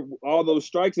in there all those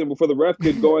strikes in before the ref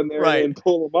could go in there and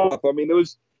pull him off.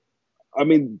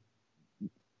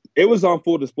 It was on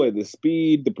full display. The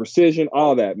speed, the precision,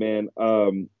 all that, man.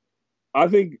 I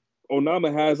think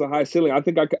Onama has a high ceiling. I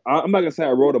think I'm not gonna say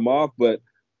I wrote him off, but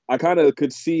I kind of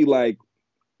could see like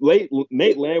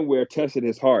Nate Landwehr tested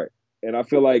his heart, and I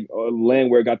feel like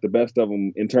Landwehr got the best of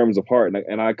him in terms of heart.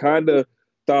 And I kind of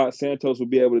thought Santos would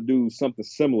be able to do something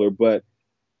similar, but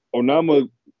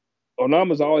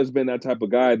Onama's always been that type of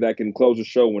guy that can close a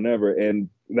show whenever, and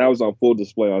that was on full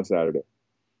display on Saturday.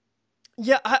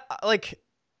 Yeah,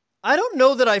 I don't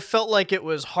know that I felt like it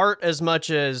was heart as much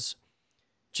as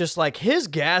just like his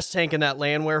gas tank in that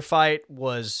Landwehr fight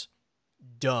was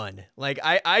done. Like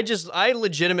I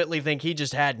legitimately think he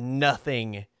just had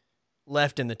nothing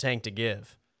left in the tank to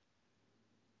give.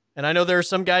 And I know there are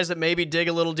some guys that maybe dig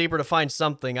a little deeper to find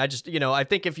something. I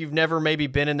think if you've never maybe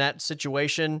been in that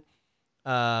situation,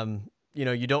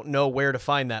 you don't know where to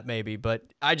find that maybe, but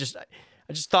I just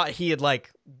thought he had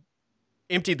like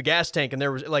emptied the gas tank and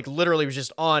there was like literally was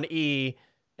just on E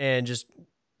and just,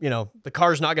 the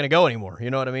car's not going to go anymore. You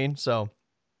know what I mean? So,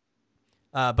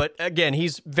 but again,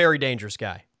 he's very dangerous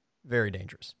guy, very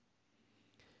dangerous.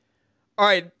 All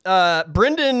right.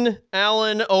 Brendan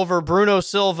Allen over Bruno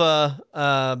Silva.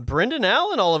 Brendan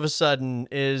Allen all of a sudden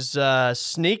is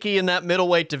sneaky in that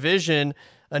middleweight division.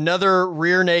 Another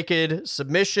rear naked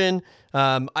submission.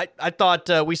 I thought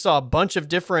we saw a bunch of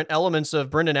different elements of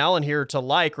Brendan Allen here to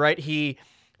like, right? He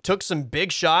took some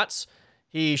big shots.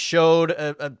 He showed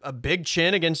a big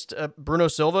chin against Bruno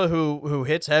Silva, who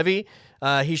hits heavy.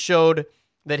 He showed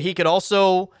that he could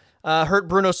also hurt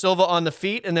Bruno Silva on the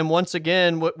feet. And then once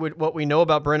again, what we know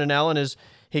about Brendan Allen is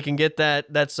he can get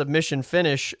that submission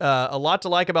finish. A lot to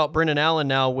like about Brendan Allen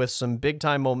now with some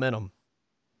big-time momentum.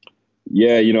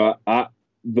 Yeah,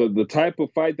 the type of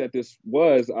fight that this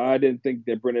was, I didn't think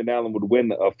that Brendan Allen would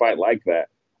win a fight like that.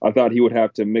 I thought he would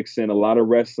have to mix in a lot of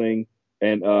wrestling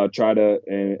and try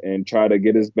to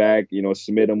get his back,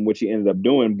 submit him, which he ended up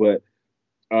doing. But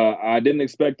I didn't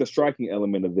expect the striking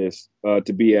element of this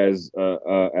to be as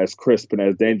crisp and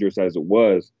as dangerous as it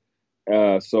was.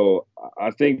 So I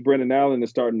think Brendan Allen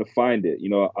is starting to find it.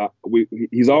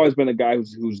 He's always been a guy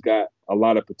who's got a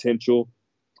lot of potential.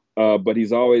 But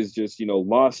he's always just,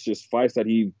 lost just fights that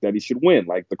he should win,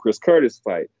 like the Chris Curtis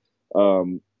fight.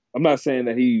 I'm not saying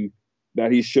that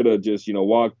he should have just,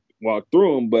 walked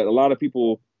through him, but a lot of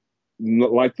people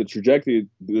like the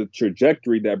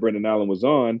trajectory that Brendan Allen was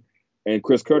on, and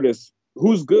Chris Curtis,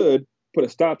 who's good, put a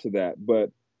stop to that.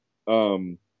 But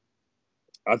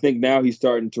I think now he's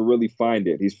starting to really find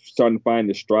it. He's starting to find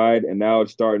his stride, and now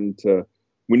it's starting to.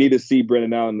 We need to see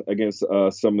Brendan Allen against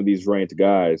some of these ranked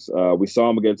guys. We saw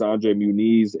him against Andre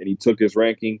Muniz, and he took his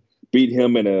ranking, beat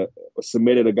him, and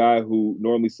submitted a guy who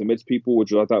normally submits people,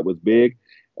 which I thought was big.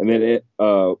 And then it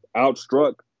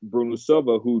outstruck Bruno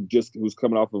Silva, who's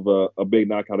coming off of a big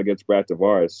knockout against Brad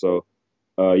Tavares. So,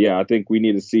 I think we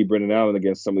need to see Brendan Allen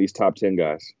against some of these top 10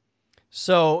 guys.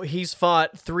 So he's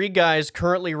fought 3 guys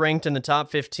currently ranked in the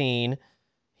top 15.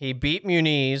 He beat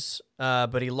Muniz,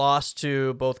 but he lost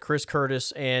to both Chris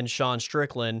Curtis and Sean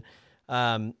Strickland.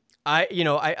 I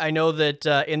know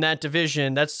that in that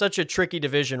division, that's such a tricky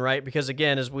division, right? Because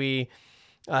again, as we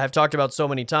have talked about so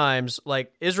many times,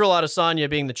 like Israel Adesanya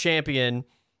being the champion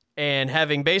and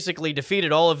having basically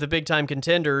defeated all of the big time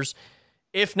contenders,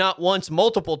 if not once,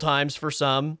 multiple times for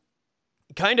some,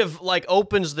 kind of like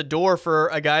opens the door for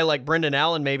a guy like Brendan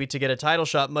Allen maybe to get a title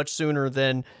shot much sooner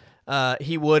than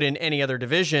he would in any other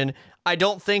division. I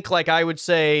don't think like I would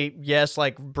say, yes,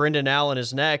 like Brendan Allen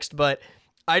is next, but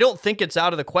I don't think it's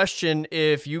out of the question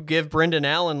if you give Brendan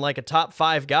Allen like a top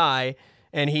 5 guy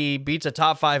and he beats a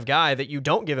top 5 guy that you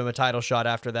don't give him a title shot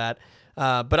after that.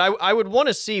 But I would want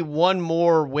to see one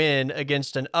more win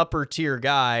against an upper tier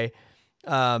guy.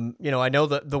 I know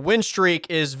the win streak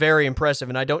is very impressive,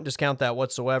 and I don't discount that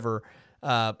whatsoever.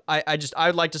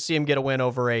 I'd like to see him get a win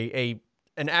over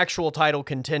an actual title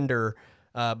contender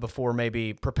before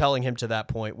maybe propelling him to that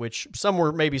point, which some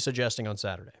were maybe suggesting on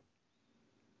Saturday.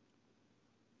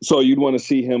 So you'd want to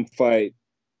see him fight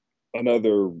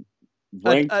another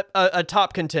ranked a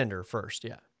top contender first,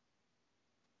 yeah.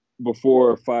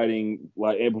 Before fighting,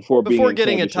 before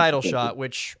getting a title shot,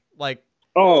 which like.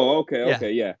 Oh,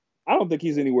 okay, yeah. I don't think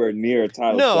he's anywhere near a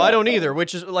title shot. No, I don't either,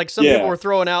 which is like some people were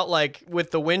throwing out like with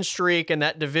the win streak and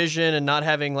that division and not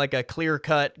having like a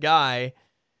clear-cut guy,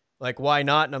 like why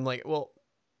not? And I'm like, well,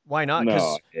 why not?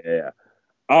 No, yeah.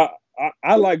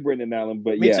 I like Brendan Allen,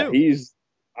 but Me too.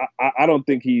 I don't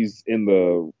think he's I'm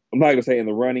not going to say in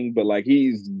the running, but like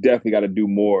he's definitely got to do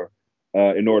more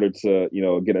in order to,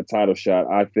 get a title shot.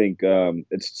 I think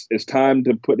it's time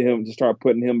to start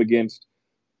putting him against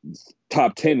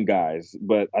top 10 guys,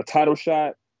 but a title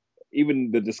shot, even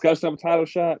the discussion of a title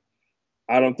shot,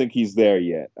 I don't think he's there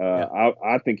yet.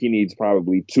 I think he needs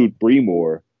probably 2-3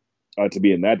 more to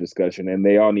be in that discussion, and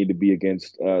they all need to be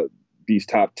against these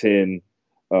top 10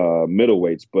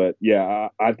 middleweights. But yeah,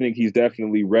 I think he's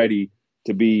definitely ready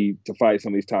to fight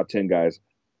some of these top 10 guys.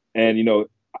 And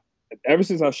ever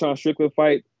since our Sean Strickland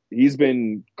fight, he's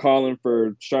been calling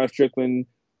for Sean Strickland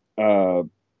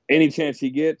any chance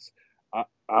he gets.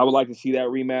 I would like to see that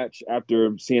rematch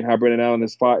after seeing how Brendan Allen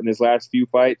has fought in his last few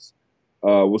fights.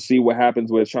 We'll see what happens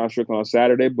with Sean Strickland on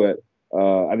Saturday, but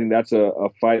I think that's a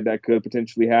fight that could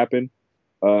potentially happen.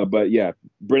 But yeah,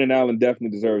 Brendan Allen definitely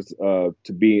deserves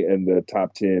to be in the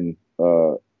top 10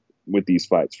 with these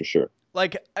fights for sure.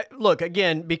 Like, look,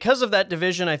 again, because of that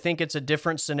division, I think it's a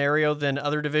different scenario than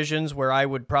other divisions where I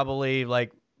would probably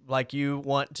like you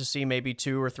want to see maybe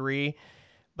 2 or 3.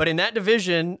 But in that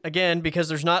division, again, because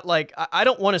there's not like, I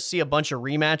don't want to see a bunch of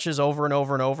rematches over and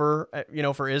over and over,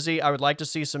 for Izzy. I would like to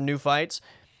see some new fights.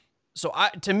 So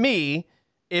to me,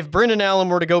 if Brendan Allen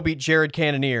were to go beat Jared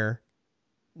Cannonier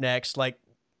next, like,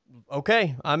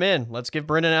 okay, I'm in. Let's give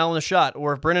Brendan Allen a shot.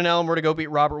 Or if Brendan Allen were to go beat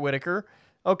Robert Whittaker,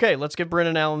 okay, let's give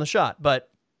Brendan Allen a shot. But,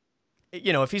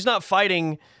 if he's not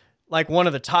fighting like one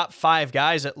of the top 5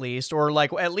 guys at least, or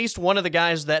like at least one of the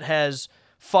guys that has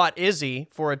fought Izzy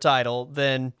for a title,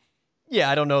 then yeah,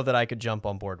 I don't know that I could jump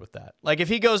on board with that. Like if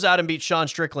he goes out and beats Sean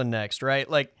Strickland next, right?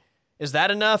 Like, is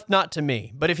that enough? Not to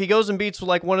me. But if he goes and beats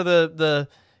like one of the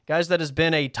guys that has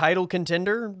been a title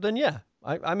contender, then yeah,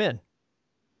 I'm in.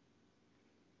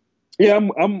 Yeah,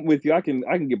 I'm with you. I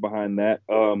can get behind that.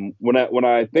 When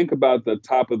I think about the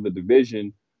top of the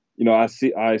division, I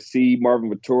see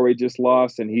Marvin Vettori just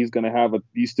lost, and he's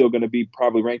still gonna be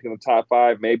probably ranked in the top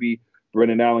 5. Maybe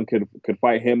Brendan Allen could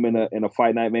fight him in a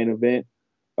fight night main event.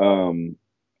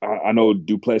 I know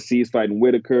Duplessis fighting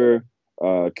Whittaker.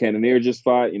 Cannonier just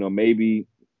fought. Maybe.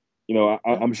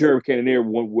 I'm sure Cannonier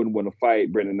wouldn't want to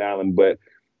fight Brendan Allen, but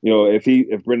if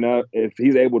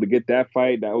he's able to get that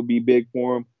fight, that would be big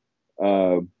for him.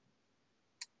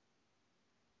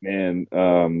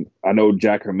 I know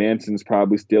Jack Hermansson's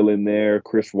probably still in there.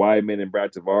 Chris Weidman and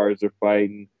Brad Tavares are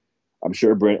fighting. I'm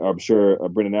sure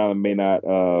Brendan Allen may not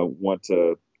want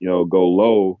to go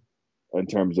low in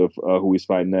terms of who he's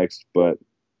fighting next, but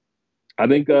I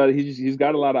think he's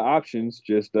got a lot of options.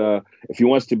 Just if he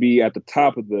wants to be at the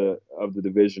top of the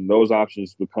division, those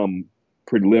options become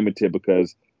pretty limited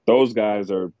because those guys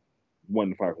are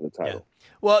wanting to fight for the title. Yeah.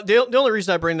 Well, the only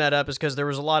reason I bring that up is because there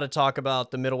was a lot of talk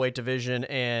about the middleweight division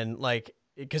and like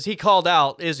because he called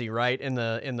out Izzy right in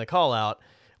the call out.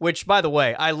 Which, by the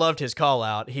way, I loved his call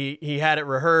out. He had it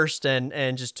rehearsed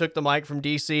and just took the mic from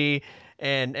DC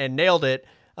and nailed it.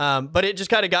 But it just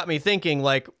kind of got me thinking,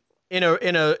 like in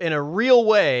a real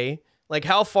way, like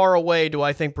how far away do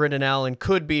I think Brendan Allen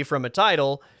could be from a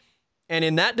title? And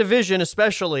in that division,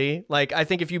 especially, like I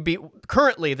think if you beat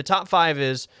currently the top 5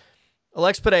 is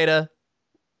Alex Pineda,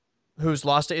 who's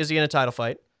lost to Izzy in a title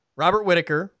fight, Robert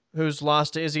Whittaker, who's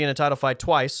lost to Izzy in a title fight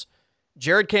twice,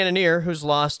 Jared Cannonier, who's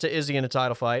lost to Izzy in a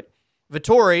title fight,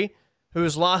 Vettori,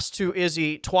 who's lost to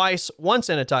Izzy twice, once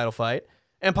in a title fight,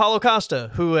 and Paulo Costa,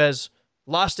 who has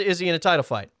lost to Izzy in a title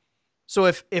fight. So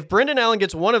if Brendan Allen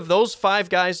gets one of those 5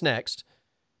 guys next,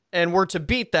 and we're to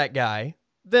beat that guy,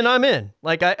 then I'm in.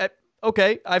 Like,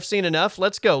 okay, I've seen enough.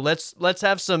 Let's go. Let's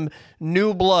have some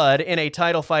new blood in a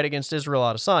title fight against Israel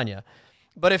Adesanya.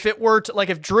 But if it were to, like,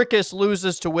 if Dricus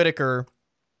loses to Whitaker,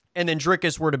 and then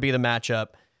Dricus were to be the matchup,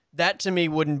 that to me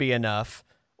wouldn't be enough.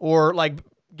 Or like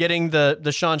getting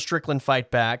the Sean Strickland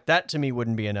fight back, that to me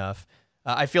wouldn't be enough.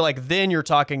 I feel like then you're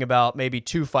talking about maybe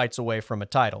 2 fights away from a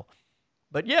title.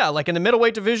 But yeah, like in the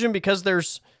middleweight division, because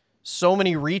there's so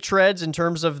many retreads in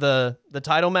terms of the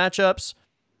title matchups,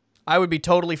 I would be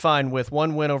totally fine with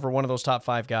one win over one of those top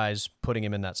 5 guys, putting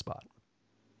him in that spot.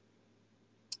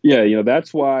 Yeah,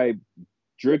 that's why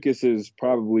Dricus is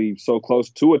probably so close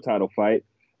to a title fight.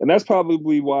 And that's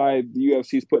probably why the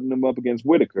UFC is putting him up against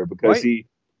Whitaker, because right.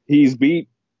 he's beat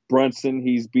Brunson,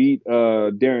 he's beat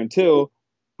Darren Till,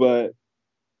 but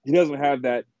he doesn't have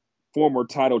that former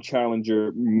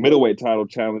middleweight title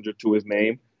challenger to his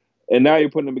name. And now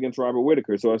you're putting him against Robert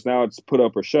Whitaker. So it's put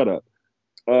up or shut up.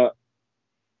 I'm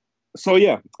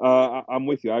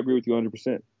with you. I agree with you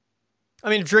 100%. I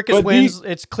mean, if Dricus wins,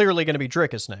 it's clearly going to be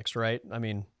Dricus next, right? I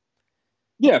mean...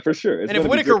 Yeah, for sure. And if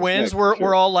Whitaker wins,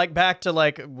 we're all like back to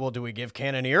like, well, do we give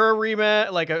Cannonier a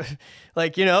rematch?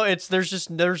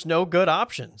 There's no good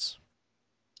options.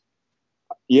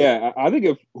 Yeah, I think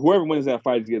if whoever wins that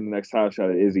fight is getting the next title shot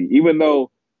at Izzy, even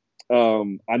though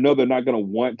I know they're not going to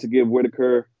want to give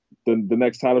Whitaker the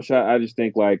next title shot. I just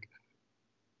think like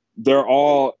they're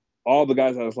all the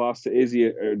guys that have lost to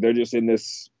Izzy, they're just in the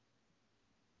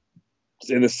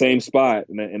same spot.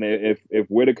 And if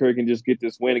Whitaker can just get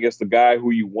this win against the guy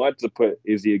who you want to put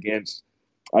Izzy against,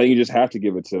 I think you just have to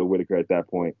give it to Whitaker at that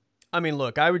point. I mean,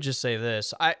 look, I would just say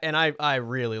this. I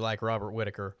really like Robert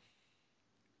Whitaker.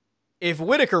 If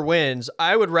Whitaker wins,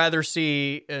 I would rather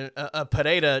see a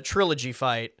Pereira trilogy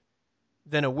fight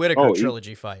than a Whitaker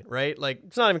trilogy fight, right? Like,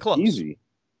 it's not even close. Easy.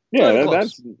 Yeah,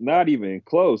 that's not even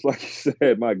close. Like you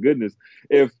said, my goodness.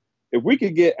 If we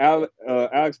could get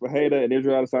Alex Pereira and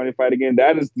Israel Adesanya fight again,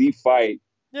 that is the fight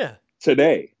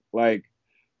today. Like,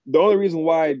 the only reason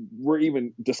why we're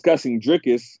even discussing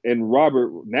Dricus and Robert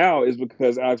now is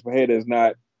because Alex Pereira is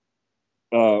not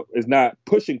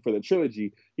pushing for the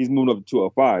trilogy. He's moving up to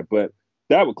 205, but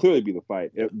that would clearly be the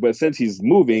fight. But since he's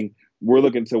moving, we're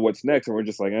looking to what's next, and we're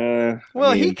just like,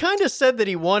 Well, he kind of said that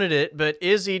he wanted it, but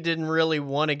Izzy didn't really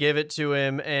want to give it to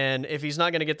him, and if he's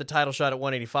not going to get the title shot at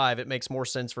 185, it makes more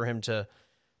sense for him to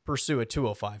pursue a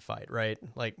 205 fight, right?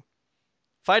 Like,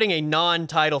 fighting a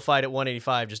non-title fight at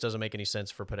 185 just doesn't make any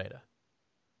sense for Pereira.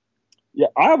 Yeah,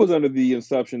 I was under the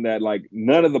assumption that like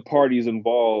none of the parties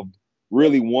involved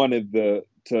really wanted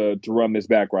to run this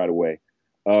back right away.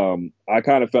 I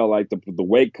kind of felt like the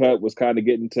weight cut was kind of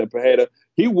getting to Pereira.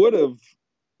 He would have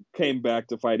came back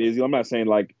to fight Izzy. I'm not saying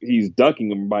like he's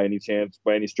ducking him by any chance,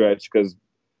 by any stretch, because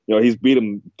he's beat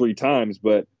him 3 times,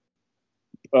 but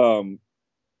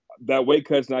that weight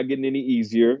cut's not getting any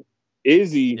easier.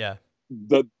 Izzy,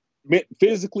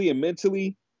 physically and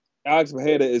mentally, Alex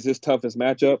Pereira is his toughest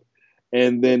matchup.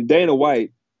 And then Dana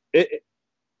White,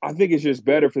 I think it's just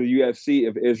better for the UFC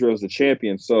if Israel's the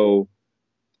champion. So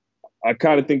I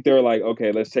kind of think they're like,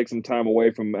 okay, let's take some time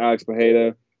away from Alex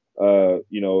Pereira.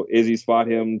 Izzy's fought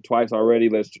him twice already.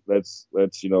 Let's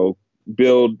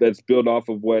build off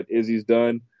of what Izzy's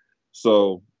done.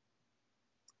 So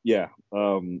yeah,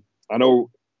 I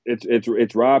know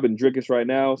it's Rob and Dricus right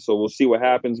now, so we'll see what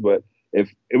happens. But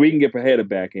if we can get Pereira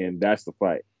back in, that's the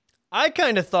fight. I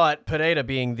kind of thought Pereira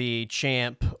being the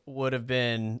champ would have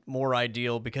been more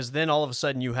ideal, because then all of a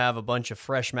sudden you have a bunch of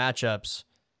fresh matchups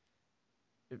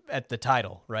at the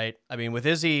title, right? I mean, with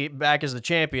Izzy back as the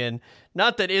champion,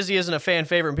 not that Izzy isn't a fan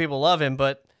favorite and people love him,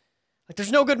 but like there's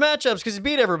no good matchups because he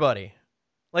beat everybody.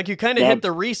 Like you kind of hit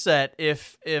the reset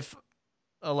if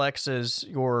Alexa's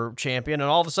your champion, and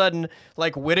all of a sudden,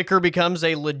 like Whitaker becomes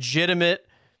a legitimate,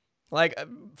 like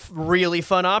really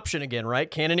fun option again,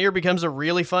 right? Cannonier becomes a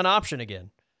really fun option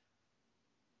again.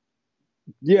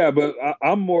 Yeah, but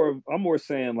I'm more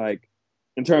saying like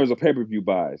in terms of pay-per-view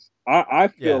buys. I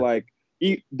feel like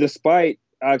despite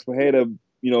Alex Pereira,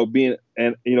 being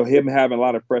and him having a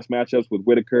lot of fresh matchups with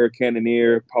Whitaker,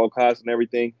 Cannonier, Paulo Costa, and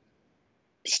everything,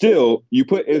 still you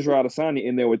put Israel Adesanya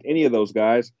in there with any of those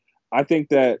guys. I think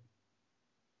that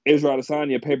Israel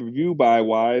Adesanya pay-per-view buy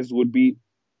wise would be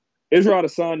Israel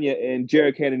Adesanya and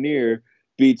Jared Cannonier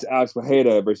beats Alex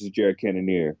Pereira versus Jared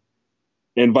Cannonier.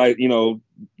 And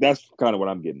that's kind of what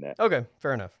I'm getting at. Okay,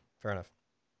 fair enough.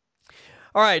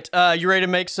 All right, you ready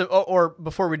to make some? Or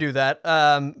before we do that,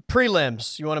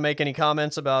 prelims. You want to make any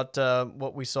comments about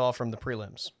what we saw from the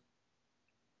prelims?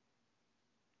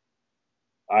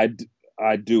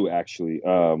 I do actually.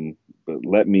 But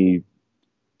let me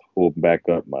pull back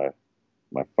up my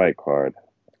fight card.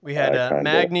 We had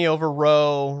Magny over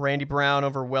Rowe, Randy Brown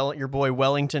over your boy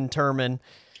Wellington Turman.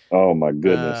 Oh my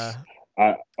goodness.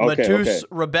 Matus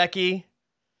Rebecki.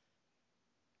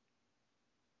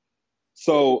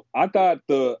 So I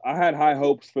had high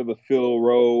hopes for the Phil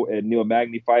Rowe and Neil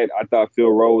Magny fight. I thought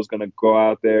Phil Rowe was going to go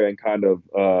out there and kind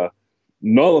of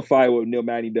nullify what Neil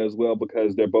Magny does well,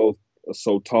 because they're both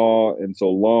so tall and so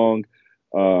long.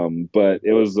 But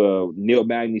it was a Neil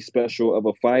Magny special of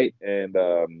a fight, and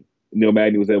Neil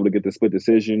Magny was able to get the split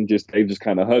decision. They just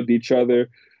kind of hugged each other.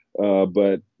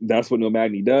 But that's what Neil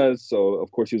Magny does. So of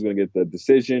course he was going to get the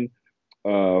decision.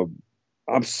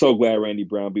 I'm so glad Randy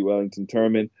Brown beat Wellington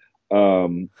Turman.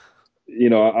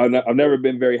 I've never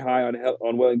been very high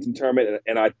on Wellington Turman,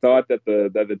 and I thought that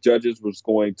the judges was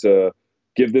going to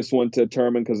give this one to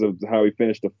Turman because of how he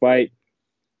finished the fight.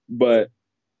 But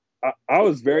I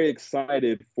was very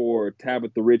excited for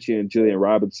Tabitha Ritchie and Jillian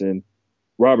Robertson,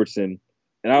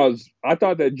 and I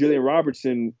thought that Jillian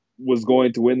Robertson was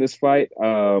going to win this fight.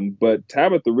 But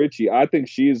Tabitha Ritchie, I think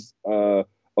she's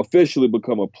officially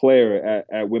become a player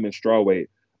at women's strawweight.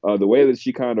 The way that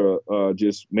she kind of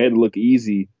just made it look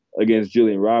easy against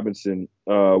Jillian Robinson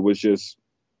was just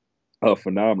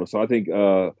phenomenal. So I think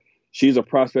she's a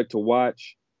prospect to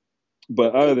watch.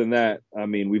 But other than that, I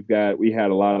mean, we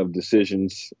had a lot of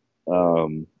decisions.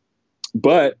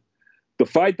 But the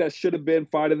fight that should have been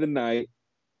fight of the night,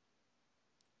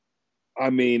 I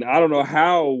mean, I don't know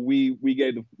how we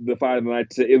gave the fight of the night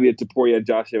to Ilia Topuria and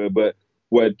Josh Emmett, but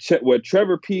what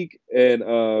Trevor Peek and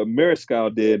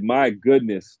Mariscal did, my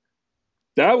goodness,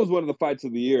 that was one of the fights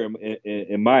of the year,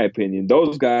 in my opinion.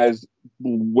 Those guys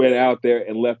went out there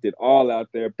and left it all out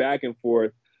there, back and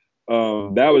forth.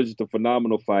 That was just a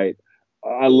phenomenal fight.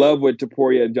 I love what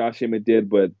Topuria and Josh Emmett did,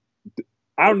 but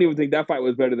I don't even think that fight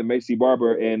was better than Maycee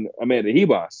Barber and Amanda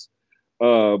Ribas.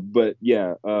 But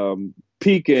yeah,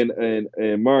 Peek and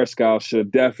Mariscal should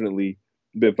have definitely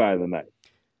been fight of the night.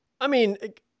 I mean,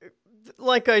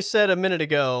 like I said a minute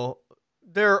ago,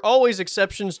 there are always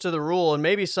exceptions to the rule, and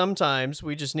maybe sometimes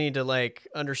we just need to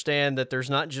understand that there's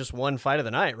not just one fight of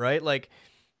the night, right?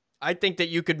 I think that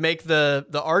you could make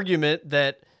the argument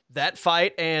that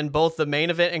fight and both the main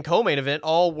event and co-main event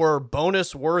all were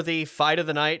bonus-worthy fight of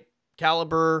the night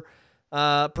caliber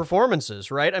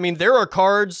performances, right? I mean, there are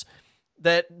cards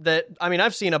that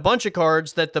I've seen a bunch of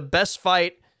cards that the best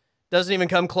fight doesn't even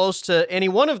come close to any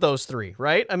one of those three,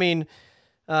 right? I mean,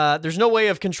 there's no way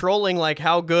of controlling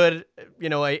how good, you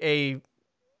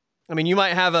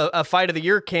might have a fight of the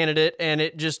year candidate and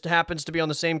it just happens to be on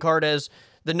the same card as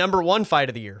the number one fight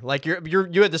of the year.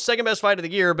 You had the second best fight of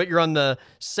the year, but you're on the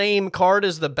same card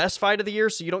as the best fight of the year,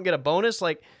 so you don't get a bonus.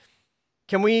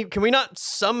 Can we not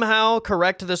somehow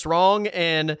correct this wrong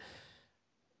and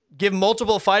give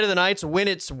multiple fight of the nights when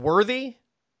it's worthy?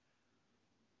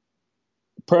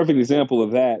 Perfect example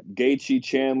of that. Gaethje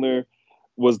Chandler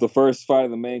was the first fight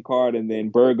of the main card, and then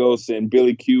Burgos and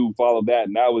Billy Q followed that,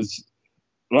 and that was,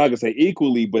 I'm not gonna say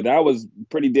equally, but that was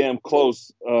pretty damn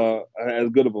close, as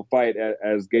good of a fight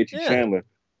as Gaethje Chandler.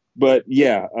 But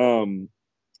yeah,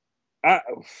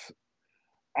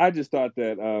 I just thought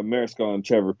that Mariscal and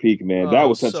Trevor Peek, man, that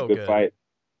was such a good fight.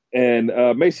 And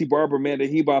Maycee Barber, man, the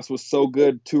Hebos was so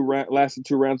good. Lasted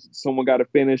 2 rounds. Someone got a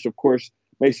finish. Of course,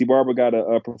 Maycee Barber got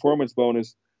a performance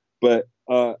bonus. But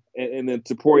and then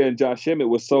Topuria and Josh Emmett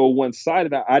was so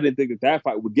one-sided. I didn't think that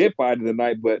fight would get fight of the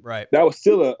night, but that was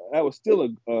still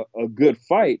a good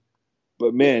fight.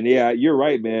 But man, yeah, you're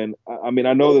right, man. I mean,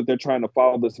 I know that they're trying to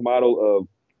follow this model of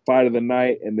fight of the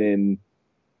night and then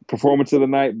performance of the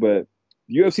night, but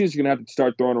UFC is going to have to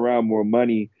start throwing around more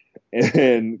money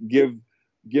and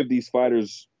give these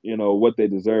fighters, what they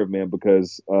deserve, man.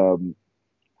 Because and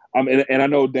I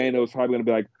know Dana was probably going to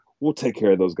be like, we'll take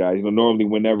care of those guys. Normally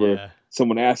whenever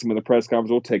someone asks him in the press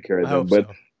conference, we'll take care of them. But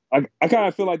so. I kind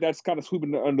of feel like that's kind of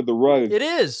sweeping under the rug. It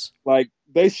is.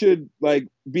 They should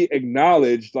be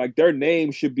acknowledged. Their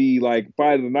name should be fight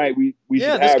of the night. We should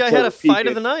have this guy Trevor had a fight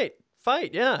of the night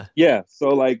fight. Yeah. Yeah.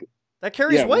 So that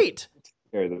carries weight.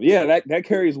 Yeah, that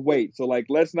carries weight. So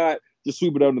let's not just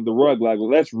sweep it under the rug.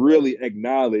 Let's really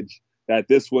acknowledge that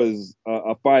this was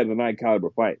a fight of the night caliber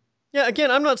fight. Yeah,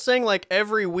 again, I'm not saying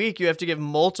every week you have to give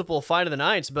multiple fight of the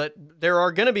nights, but there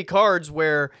are going to be cards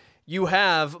where you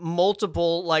have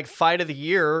multiple fight of the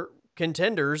year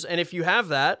contenders, and if you have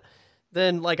that,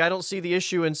 then I don't see the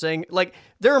issue in saying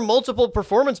there are multiple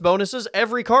performance bonuses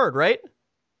every card, right?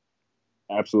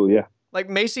 Absolutely, yeah. Like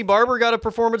Maycee Barber got a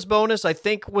performance bonus. I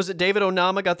think, was it David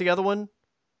Onama got the other one?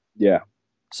 Yeah.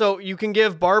 So you can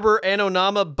give Barber and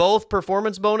Onama both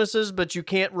performance bonuses, but you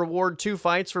can't reward 2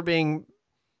 fights for being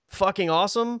fucking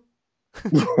awesome.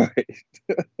 Right.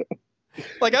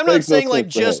 Like, I'm not saying like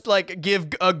sense, just like give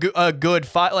a good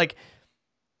fight. Like,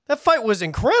 that fight was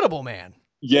incredible, man.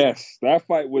 Yes, that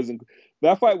fight was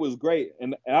great,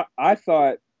 and I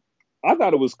thought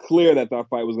it was clear that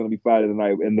fight was going to be fight of the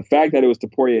night, and the fact that it was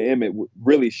Topuria Emmett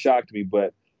really shocked me.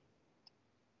 But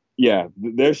yeah,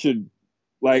 there should,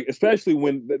 like, especially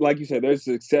when, like you said, there's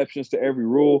exceptions to every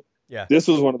rule. Yeah, this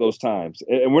was one of those times,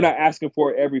 and we're not asking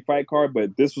for every fight card,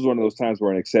 but this was one of those times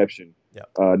where an exception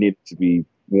needed to be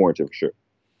warranted for sure.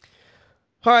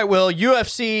 All right, Will,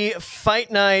 UFC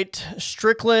Fight Night,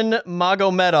 Strickland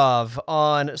Magomedov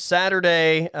on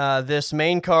Saturday. This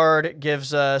main card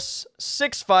gives us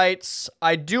 6 fights.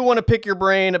 I do want to pick your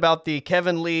brain about the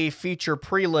Kevin Lee feature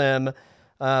prelim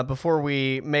before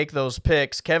we make those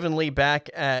picks. Kevin Lee back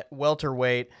at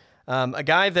welterweight, a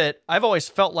guy that I've always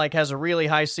felt like has a really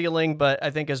high ceiling, but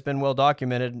I think has been well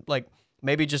documented, like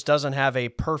maybe just doesn't have a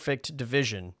perfect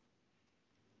division.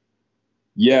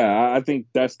 Yeah, I think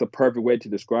that's the perfect way to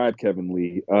describe Kevin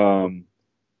Lee.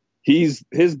 His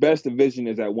best division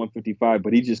is at 155,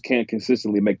 but he just can't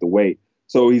consistently make the weight.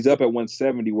 So he's up at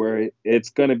 170, where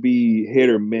it's going to be hit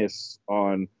or miss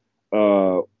on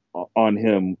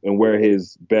him and where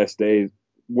his best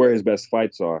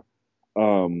fights are.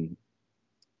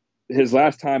 His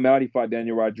last time out, he fought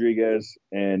Daniel Rodriguez,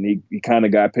 and he kind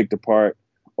of got picked apart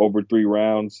over 3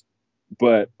 rounds.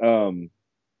 But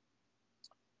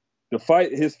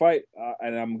his fight,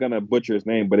 and I'm going to butcher his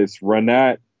name, but it's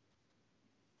Renat.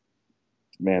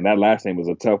 Man, that last name was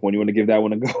a tough one. You want to give that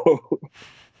one a go?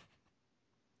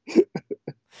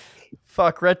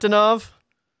 Fuck, Retinov?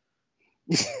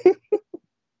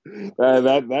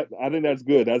 that I think that's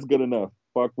good. That's good enough.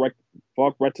 Fuck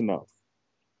Retinov.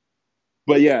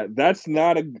 But yeah, that's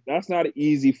not an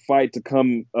easy fight to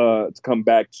come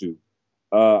back to.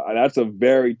 That's a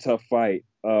very tough fight.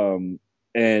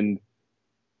 And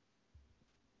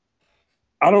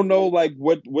I don't know, like,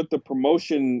 what the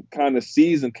promotion kind of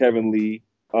sees in Kevin Lee.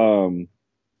 I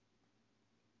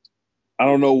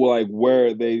don't know, like,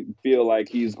 where they feel like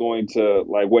he's going to,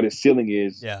 like, what his ceiling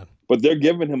is. Yeah. But they're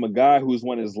giving him a guy who's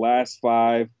won his last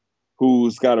 5,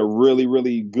 who's got a really,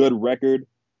 really good record.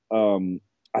 I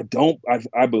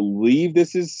believe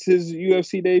this is his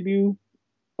UFC debut.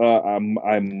 I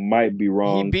might be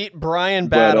wrong. He beat Brian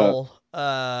Battle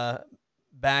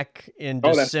back in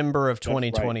December of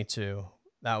 2022. Right.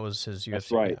 That was his UFC.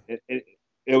 That's right. Yeah.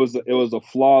 It was a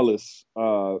flawless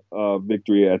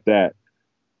victory at that.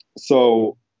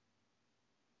 So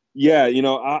yeah,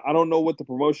 I don't know what the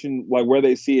promotion, like, where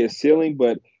they see his ceiling,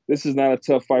 but this is not a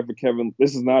tough fight for Kevin.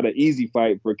 This is not an easy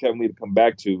fight for Kevin Lee to come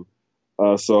back to.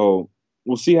 So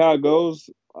we'll see how it goes.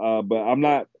 But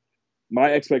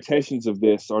my expectations of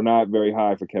this are not very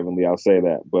high for Kevin Lee. I'll say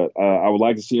that. But I would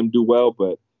like to see him do well,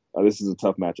 but this is a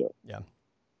tough matchup. Yeah.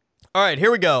 All right,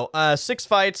 here we go. 6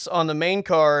 fights on the main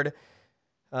card.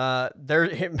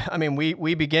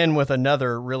 We begin with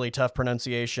another really tough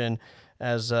pronunciation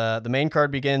as the main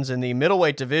card begins in the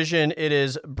middleweight division. It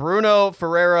is Bruno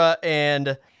Ferreira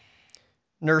and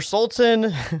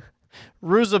Nursultan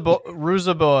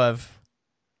Ruzaboev.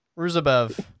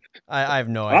 I have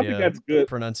no idea. I think that's good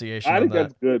pronunciation. I think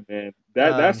that's good, man.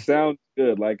 That sounds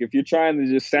good. Like, if you're trying to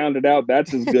just sound it out,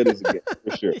 that's as good as it gets,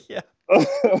 for sure. Yeah.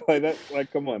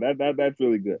 Come on, that's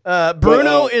really good.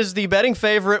 Bruno is the betting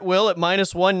favorite, Will, at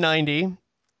 -190,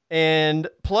 and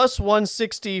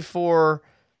 +160 for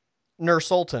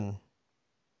Nursultan.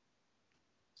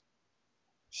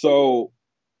 So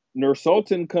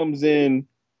Nursultan comes in,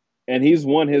 and he's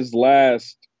won his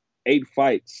last 8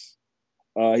 fights.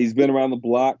 He's been around the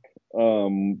block,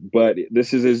 but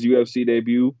this is his UFC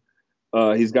debut.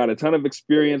 He's got a ton of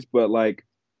experience, but, like,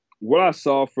 what I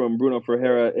saw from Bruno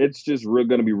Ferreira, it's just going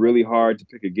to be really hard to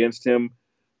pick against him.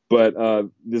 But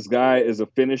this guy is a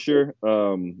finisher.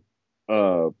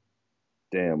 Rizab,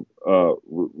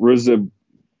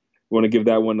 want to give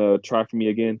that one a try for me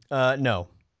again? No.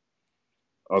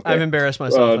 Okay. I've embarrassed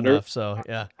myself enough, so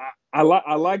yeah. I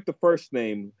like the first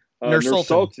name,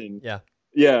 Nursultan.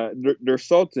 Yeah,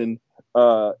 Nursultan.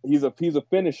 He's a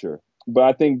finisher, but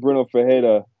I think Bruno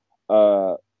Ferreira.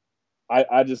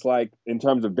 I just like, in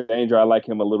terms of danger, I like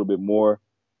him a little bit more.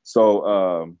 So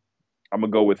I'm gonna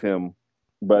go with him,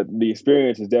 but the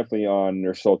experience is definitely on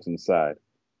Nursultan's side.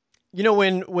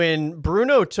 When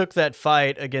Bruno took that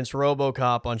fight against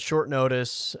RoboCop on short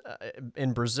notice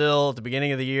in Brazil at the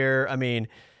beginning of the year, I mean,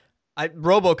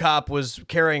 RoboCop was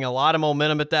carrying a lot of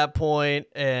momentum at that point,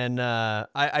 and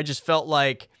I just felt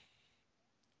like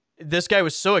this guy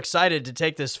was so excited to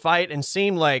take this fight and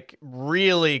seemed like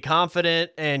really confident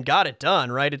and got it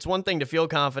done, right? It's one thing to feel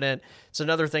confident. It's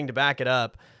another thing to back it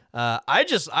up.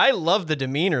 I love the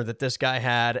demeanor that this guy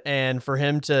had, and for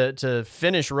him to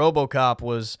finish RoboCop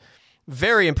was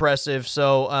very impressive.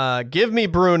 So give me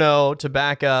Bruno to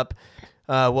back up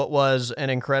what was an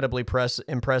incredibly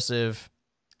impressive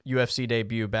UFC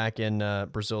debut back in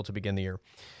Brazil to begin the year.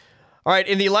 All right,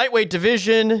 in the lightweight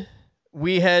division,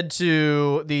 we head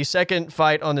to the second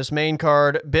fight on this main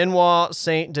card, Benoit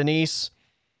Saint Denis.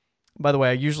 By the way,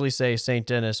 I usually say Saint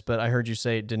Denis, but I heard you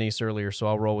say Denis earlier, so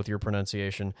I'll roll with your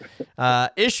pronunciation.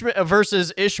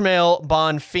 Versus Ishmael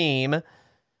Bonfim.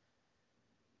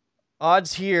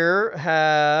 Odds here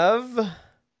have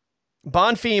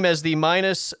Bonfim as the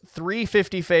minus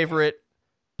 350 favorite,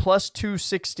 plus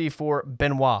 260 for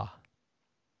Benoit.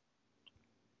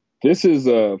 This is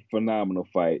a phenomenal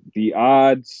fight. The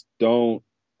odds don't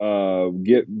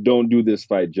do this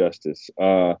fight justice.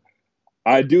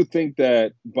 I do think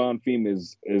that Bonfim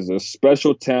is a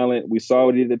special talent. We saw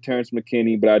what he did to Terrence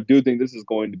McKinney, but I do think this is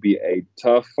going to be a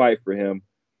tough fight for him.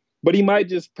 But he might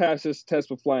just pass his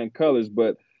test with flying colors.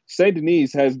 But Saint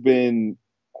Denis has been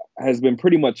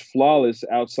pretty much flawless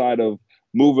outside of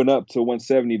moving up to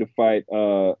 170 to fight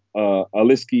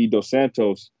Alisky dos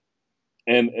Santos.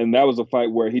 And that was a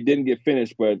fight where he didn't get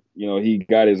finished, but he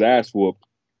got his ass whooped.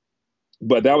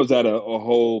 But that was at a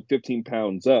whole 15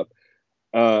 pounds up.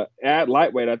 At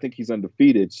lightweight, I think he's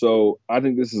undefeated. So I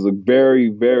think this is a very,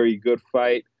 very good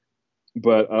fight.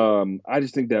 But I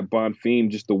just think that Bonfim,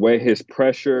 just the way his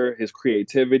pressure, his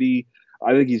creativity,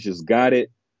 I think he's just got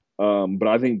it. But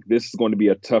I think this is going to be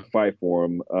a tough fight for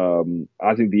him.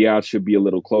 I think the odds should be a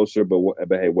little closer, but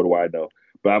hey, what do I know?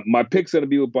 But my pick's going to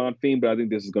be with Bonfim, but I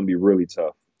think this is going to be really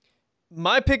tough.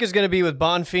 My pick is going to be with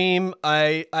Bonfim.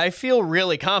 I feel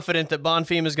really confident that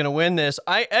Bonfim is going to win this.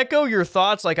 I echo your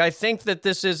thoughts. Like, I think that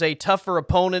this is a tougher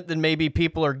opponent than maybe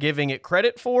people are giving it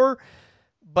credit for.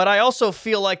 But I also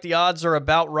feel like the odds are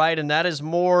about right, and that is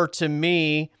more to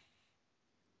me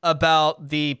about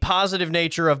the positive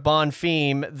nature of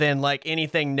Bonfim than like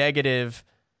anything negative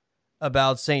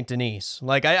about Saint Denis.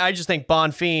 Like, I just think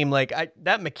Bonfim,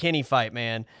 that McKinney fight,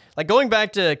 man, like going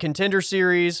back to Contender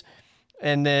Series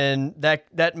and then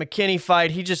that McKinney fight,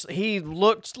 he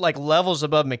looked like levels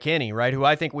above McKinney, right? Who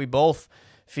I think we both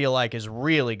feel like is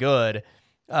really good.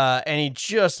 And he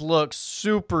just looks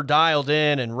super dialed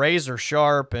in and razor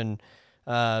sharp and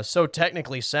so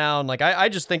technically sound. Like, I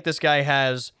just think this guy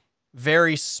has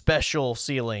very special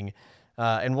ceiling,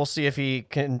 and we'll see if he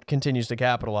continues to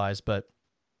capitalize, but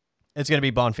it's going to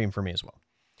be Bonfim for me as well.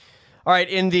 All right,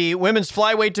 in the women's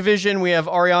flyweight division, we have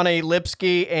Ariane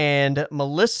Lipski and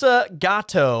Melissa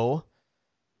Gatto.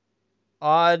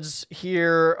 Odds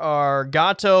here are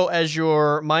Gatto as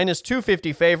your minus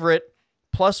 250 favorite,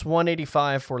 plus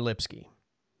 185 for Lipski.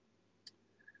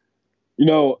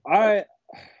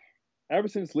 Ever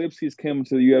since Lipski's come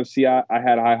to the UFC, I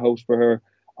had high hopes for her.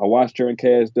 I watched her in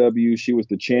KSW. She was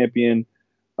the champion.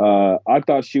 I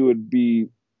thought she would be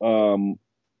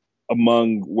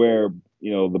among where,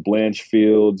 the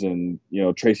Blanchfields and,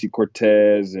 Tracy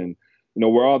Cortez and,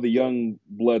 where all the young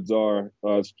bloods are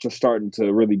just starting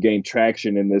to really gain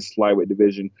traction in this flyweight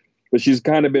division. But she's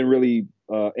kind of been really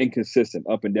inconsistent,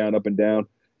 up and down, up and down.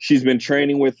 She's been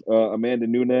training with Amanda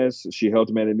Nunes. She helped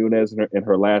Amanda Nunes in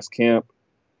her last camp.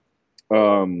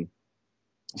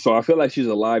 So I feel like she's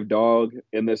a live dog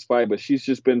in this fight, but she's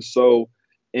just been so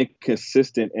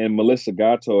inconsistent. And Melissa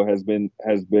Gatto has been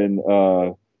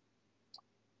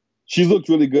she's looked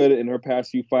really good in her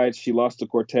past few fights. She lost to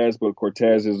Cortez, but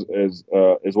Cortez is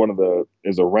a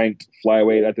ranked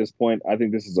flyweight at this point. I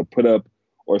think this is a put up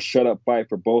or shut up fight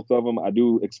for both of them. I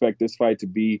do expect this fight to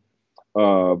be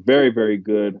very, very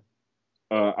good.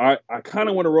 I kind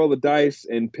of want to roll the dice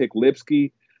and pick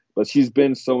Lipski, but she's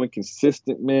been so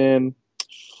inconsistent, man.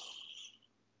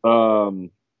 You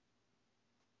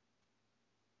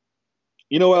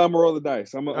know what? I'm gonna roll the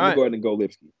dice. I'm gonna go ahead and go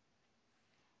Lipski.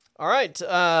 All right.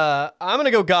 I'm going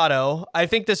to go Gatto. I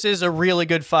think this is a really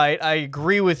good fight. I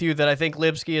agree with you that I think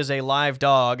Lipski is a live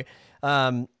dog.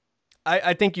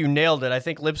 I think you nailed it. I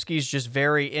think Lipski's just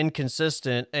very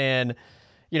inconsistent. And,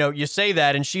 you say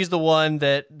that, and she's the one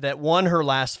that won her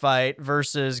last fight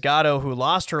versus Gatto, who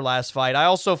lost her last fight. I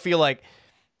also feel like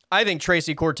I think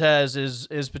Tracy Cortez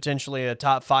is potentially a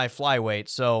top 5 flyweight.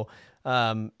 So,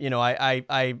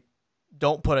 I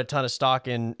don't put a ton of stock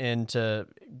into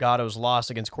Gatto's loss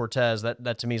against Cortez.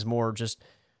 That to me is more just,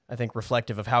 I think,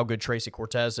 reflective of how good Tracy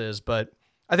Cortez is. But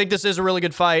I think this is a really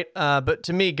good fight, but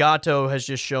to me, Gatto has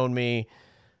just shown me,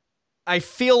 I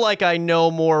feel like I know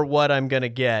more what I'm going to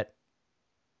get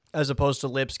as opposed to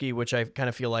Lipski, which I kind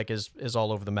of feel like is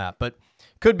all over the map. But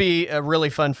could be a really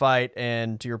fun fight,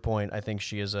 and to your point, I think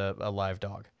she is a live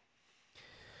dog.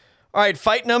 All right,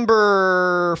 fight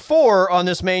number 4 on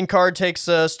this main card takes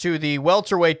us to the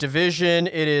welterweight division.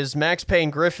 It is Max Payne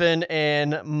Griffin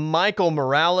and Michael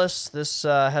Morales. This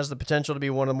has the potential to be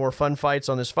one of the more fun fights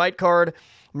on this fight card.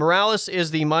 Morales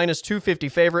is the minus 250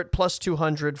 favorite, plus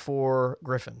 200 for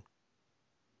Griffin.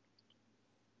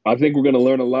 I think we're going to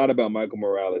learn a lot about Michael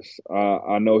Morales.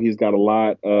 I know he's got a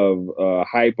lot of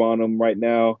hype on him right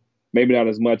now. Maybe not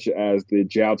as much as the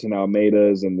Jalton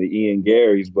Almeidas and the Ian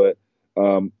Garys, but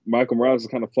Michael Morales has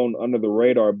kind of flown under the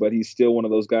radar, but he's still one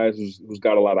of those guys who's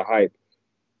got a lot of hype.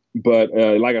 But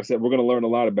like I said, we're going to learn a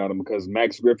lot about him because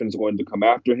Max Griffin's going to come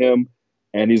after him,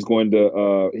 and he's going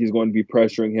to be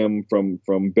pressuring him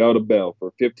from bell to bell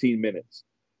for 15 minutes.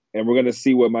 And we're going to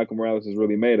see what Michael Morales is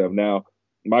really made of. Now,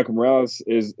 Michael Morales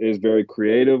is very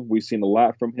creative. We've seen a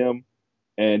lot from him,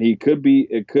 and it could be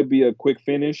a quick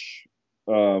finish.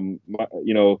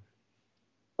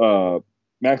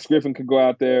 Max Griffin could go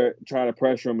out there, try to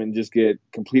pressure him, and just get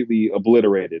completely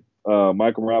obliterated.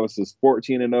 Michael Morales is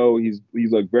 14-0.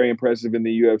 He's looked very impressive in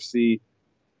the UFC.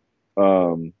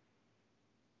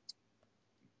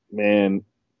 Man,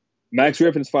 Max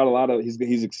Griffin's fought a lot of.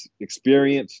 He's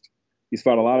experienced. He's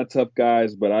fought a lot of tough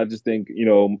guys, but I just think,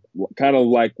 kind of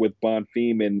like with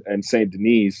Bonfim and St.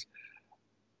 Denis,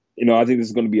 I think this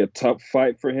is going to be a tough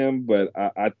fight for him. But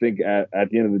I think at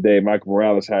the end of the day, Michael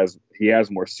Morales has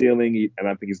more ceiling, and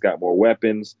I think he's got more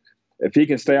weapons. If he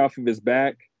can stay off of his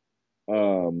back,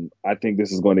 I think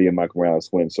this is going to be a Michael Morales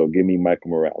win. So give me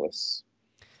Michael Morales.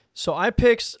 So I've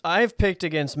picked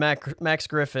against Max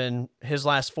Griffin his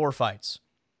last 4 fights.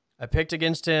 I picked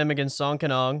against him against Song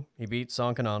Kanong. He beat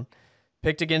Song Kanong.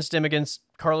 Picked against him against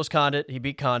Carlos Condit. He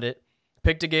beat Condit.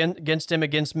 Picked against him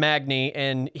against Magny,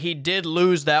 and he did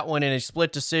lose that one in a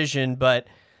split decision, but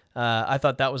I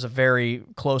thought that was a very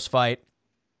close fight.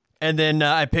 And then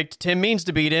I picked Tim Means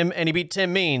to beat him, and he beat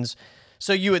Tim Means.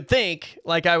 So you would think,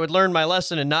 like, I would learn my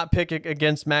lesson and not pick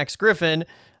against Max Griffin.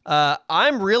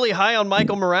 I'm really high on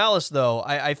Michael Morales, though.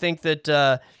 I think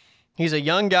that he's a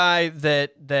young guy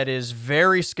that is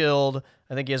very skilled.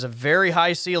 I think he has a very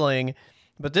high ceiling.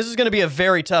 But this is going to be a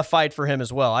very tough fight for him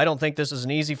as well. I don't think this is an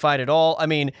easy fight at all. I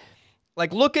mean, I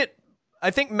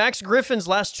think Max Griffin's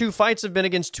last 2 fights have been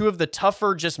against 2 of the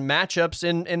tougher just matchups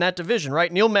in that division,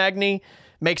 right? Neil Magny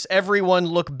makes everyone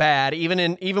look bad,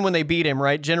 even when they beat him,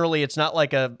 right? Generally, it's not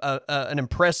like an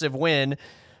impressive win.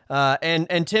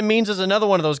 And Tim Means is another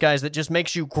one of those guys that just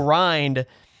makes you grind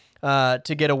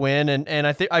to get a win. And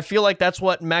I feel like that's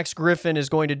what Max Griffin is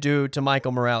going to do to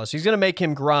Michael Morales. He's going to make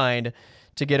him grind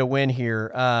to get a win here.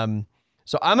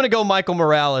 So I'm going to go Michael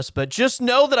Morales, but just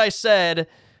know that I said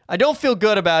I don't feel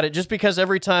good about it just because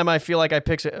every time I feel like I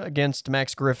pick against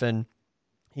Max Griffin,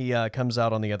 he comes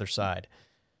out on the other side.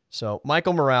 So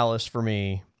Michael Morales for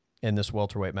me in this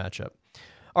welterweight matchup.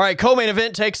 All right, co-main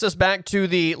event takes us back to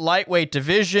the lightweight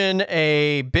division,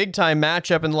 a big-time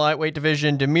matchup in the lightweight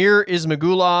division. Damir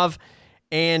Ismagulov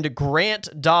and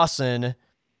Grant Dawson.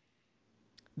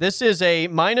 This is a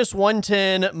minus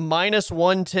 110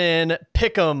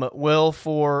 pick'em, Will,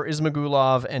 for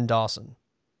Ismagulov and Dawson.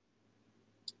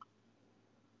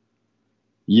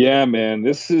 Yeah, man,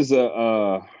 this is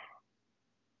a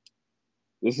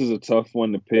tough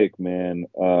one to pick, man.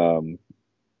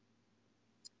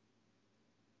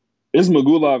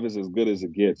 Ismagulov is as good as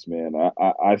it gets, man.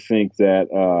 I think that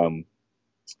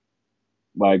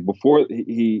before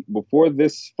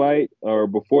this fight, or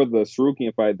before the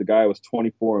Sarukian fight, the guy was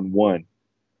 24-1,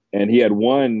 and he had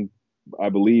won, I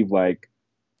believe,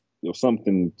 some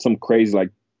crazy,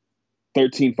 like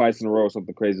 13 fights in a row, or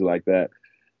something crazy like that.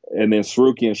 And then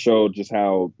Sarukian showed just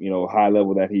how high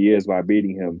level that he is by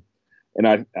beating him. And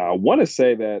I want to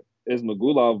say that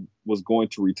Ismagulov was going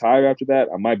to retire after that.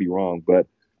 I might be wrong, but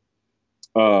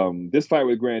this fight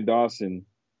with Grant Dawson,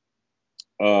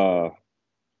 both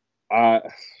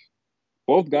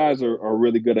guys are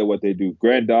really good at what they do.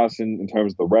 Grant Dawson, in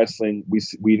terms of the wrestling,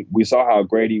 we saw how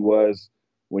great he was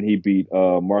when he beat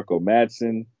Marco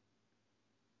Madsen.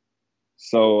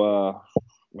 So,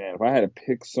 man, if I had to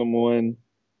pick someone,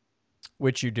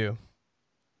 which you do,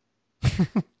 you're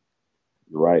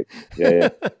right. Yeah.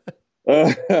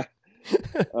 Damn,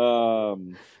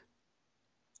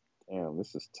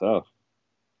 this is tough.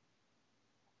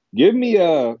 Give me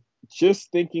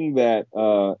just thinking that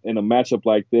in a matchup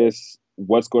like this,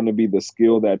 what's going to be the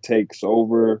skill that takes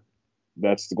over?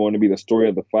 That's going to be the story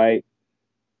of the fight.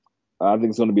 I think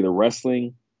it's going to be the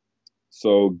wrestling.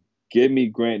 So give me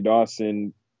Grant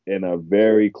Dawson in a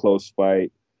very close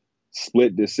fight,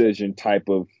 split decision type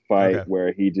of fight Okay.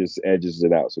 where he just edges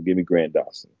it out. So give me Grant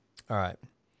Dawson. All right.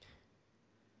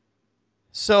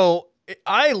 So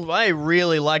I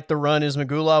really liked the run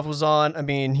Ismagulov was on. I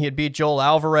mean, he had beat Joel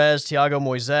Alvarez, Thiago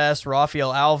Moises,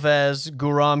 Rafael Alves,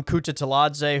 Guram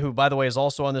Kutateladze, who, by the way, is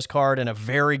also on this card, and a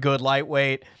very good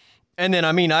lightweight. And then,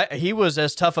 I mean, he was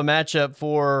as tough a matchup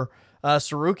for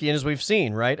Sarukian as we've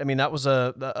seen, right? I mean, that was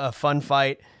a fun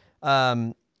fight.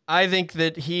 I think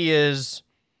that he is,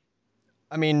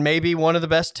 I mean, maybe one of the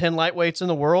best 10 lightweights in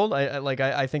the world.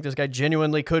 I think this guy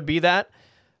genuinely could be that.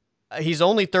 He's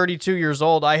only 32 years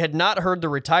old. I had not heard the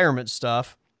retirement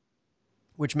stuff,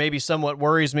 which maybe somewhat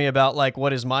worries me about like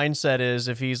what his mindset is,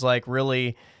 if he's like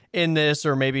really in this,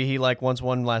 or maybe he like wants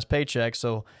one last paycheck.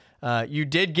 So you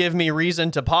did give me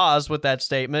reason to pause with that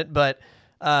statement, but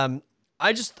I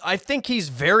think he's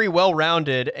very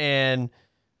well-rounded. And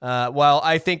while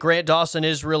I think Grant Dawson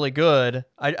is really good,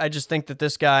 I just think that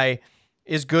this guy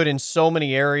is good in so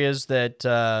many areas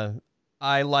that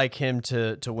I like him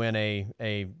to win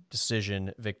a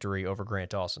decision victory over Grant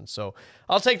Dawson. So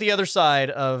I'll take the other side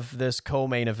of this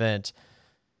co-main event.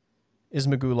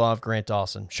 Ismagulov, Grant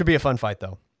Dawson. Should be a fun fight,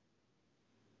 though.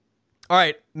 All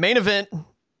right, main event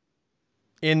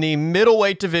in the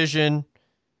middleweight division.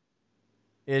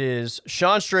 It is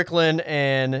Sean Strickland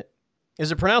and,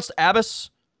 is it pronounced Abbas?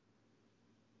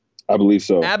 I believe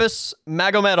so. Abbas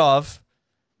Magomedov,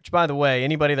 which, by the way,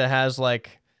 anybody that has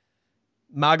like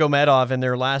Magomedov in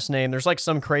their last name, there's like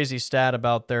some crazy stat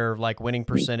about their like winning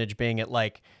percentage being at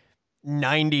like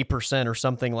 90% or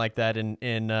something like that in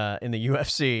the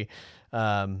UFC.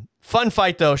 Fun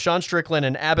fight though, Sean Strickland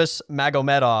and Abbas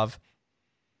Magomedov.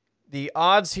 The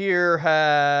odds here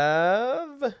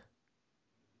have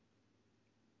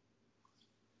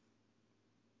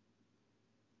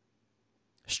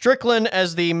Strickland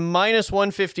as the minus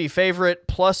 150 favorite,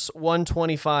 plus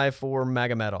 125 for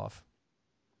Magomedov.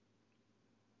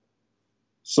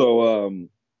 So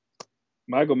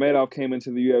Magomedov came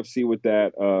into the UFC with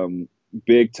that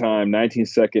big time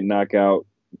 19-second knockout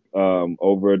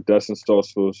over Dustin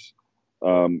Stoltzfus.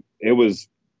 It was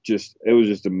just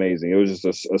amazing. It was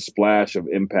just a splash of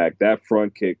impact. That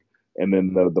front kick and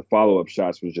then the follow-up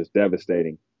shots was just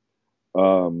devastating.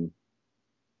 But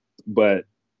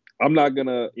I'm not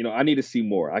gonna, I need to see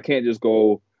more. I can't just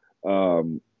go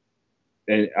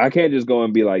and I can't just go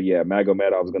and be like, yeah,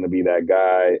 Magomedov is going to be that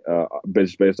guy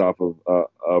based off of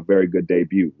a very good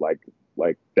debut. Like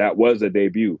that was a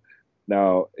debut.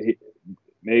 Now,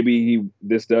 maybe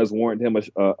this does warrant him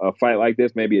a fight like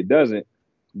this. Maybe it doesn't.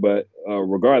 But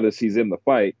regardless, he's in the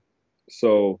fight.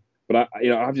 So, but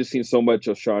I've just seen so much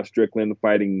of Sean Strickland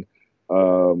fighting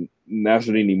Nasruddin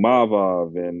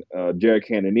Imavov and Jared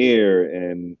Cannonier,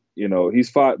 and he's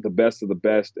fought the best of the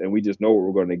best, and we just know what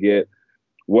we're going to get.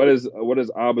 What does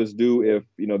Abbas do if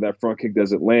that front kick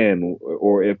doesn't land,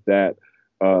 or if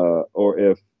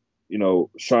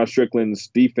Sean Strickland's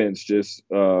defense just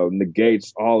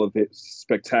negates all of his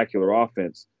spectacular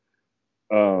offense?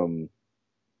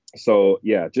 So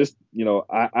yeah, just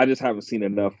I just haven't seen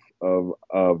enough of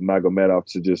Magomedov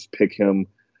to just pick him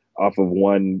off of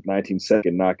one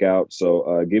 19-second knockout.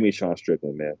 So give me Sean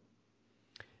Strickland, man.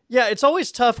 Yeah, it's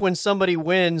always tough when somebody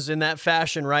wins in that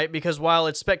fashion, right? Because while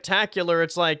it's spectacular,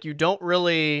 it's like you don't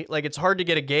really, like, it's hard to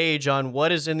get a gauge on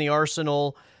what is in the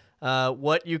arsenal,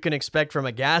 what you can expect from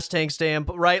a gas tank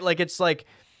standpoint, right? Like, it's like,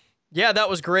 yeah, that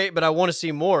was great, but I want to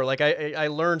see more. Like, I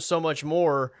learned so much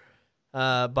more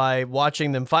by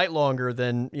watching them fight longer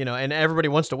than, and everybody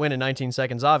wants to win in 19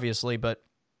 seconds, obviously, but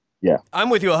yeah, I'm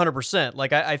with you 100%.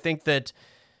 Like, I think that,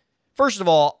 first of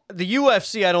all, the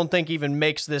UFC, I don't think even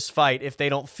makes this fight if they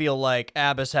don't feel like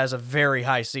Abbas has a very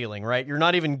high ceiling, right? You're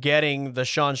not even getting the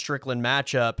Sean Strickland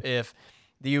matchup if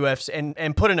the UFC,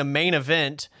 and put in a main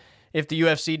event if the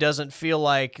UFC doesn't feel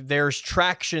like there's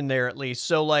traction there at least.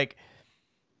 So, like,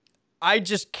 I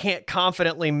just can't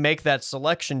confidently make that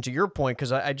selection, to your point,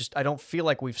 because I don't feel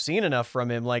like we've seen enough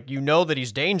from him. Like, that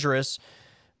he's dangerous,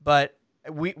 but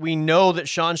we know that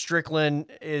Sean Strickland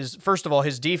is, first of all,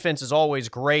 his defense is always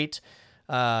great.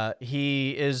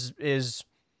 He is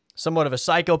somewhat of a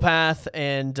psychopath,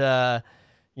 and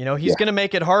he's going to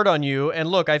make it hard on you. And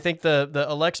look, I think the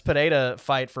Alex Pineda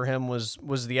fight for him was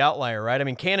the outlier, right? I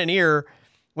mean, Cannonier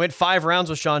went 5 rounds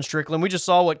with Sean Strickland. We just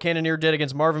saw what Cannonier did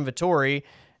against Marvin Vettori,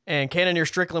 and Cannonier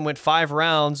Strickland went 5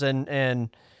 rounds, and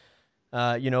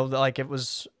like, it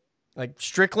was. Like,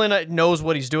 Strickland knows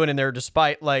what he's doing in there,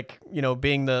 despite, like,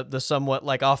 being the somewhat,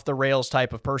 like, off the rails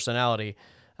type of personality.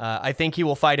 I think he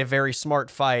will fight a very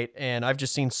smart fight, and I've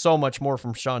just seen so much more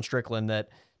from Sean Strickland that,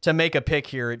 to make a pick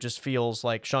here, it just feels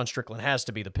like Sean Strickland has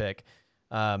to be the pick.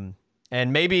 And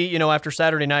maybe, after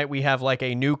Saturday night, we have like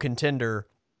a new contender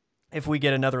if we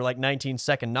get another like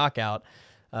 19-second knockout.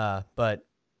 But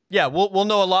yeah, we'll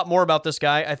know a lot more about this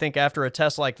guy, I think, after a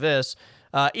test like this.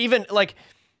 Even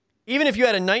if you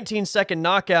had a 19-second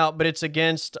knockout, but it's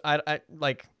against, I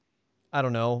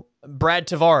don't know, Brad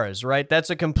Tavares, right? That's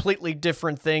a completely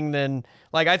different thing than,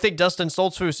 like, I think Dustin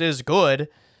Stoltzfus is good,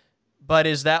 but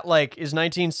is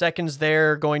 19 seconds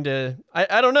there going to,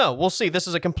 I don't know. We'll see. This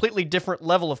is a completely different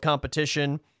level of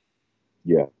competition.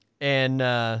 Yeah. And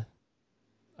I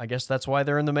guess that's why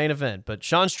they're in the main event. But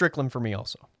Sean Strickland for me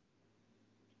also.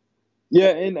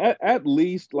 Yeah, and at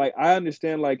least, like, I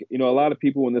understand, like, a lot of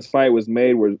people when this fight was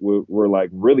made were like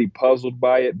really puzzled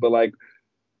by it, but like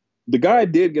the guy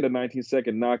did get a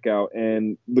 19-second knockout,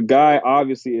 and the guy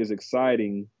obviously is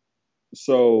exciting.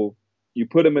 So you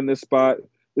put him in this spot.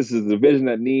 This is a division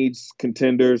that needs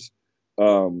contenders.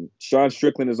 Sean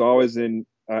Strickland is always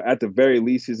at the very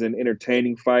least, he's in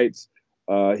entertaining fights.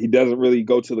 He doesn't really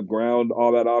go to the ground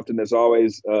all that often. There's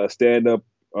always a stand-up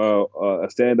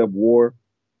war.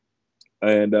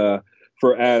 And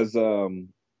for as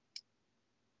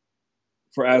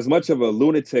much of a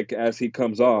lunatic as he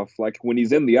comes off, like when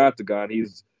he's in the octagon,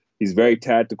 he's very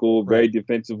tactical, very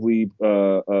defensively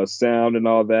sound, and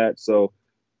all that. So,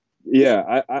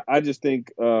 yeah, I just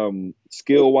think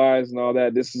skill wise and all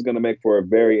that, this is going to make for a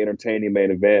very entertaining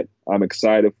main event. I'm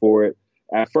excited for it.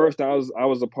 At first, I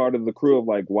was a part of the crew of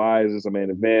like, why is this a main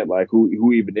event? Like,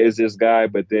 who even is this guy?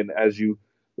 But then as you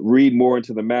read more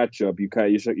into the matchup, you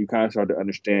kind of start to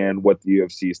understand what the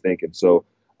UFC is thinking. So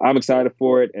I'm excited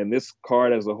for it, and this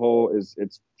card as a whole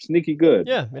it's sneaky good.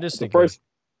 Yeah, it is sneaky.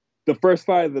 The first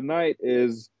fight of the night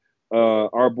is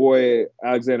our boy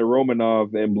Alexander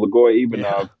Romanov and Blagoy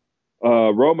Ivanov. Yeah.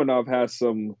 Romanov has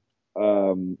some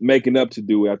making up to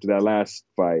do after that last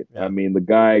fight. Yeah. I mean, the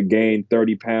guy gained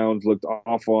 30 pounds, looked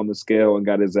awful on the scale, and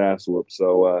got his ass whooped.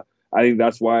 So I think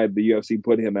that's why the UFC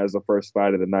put him as the first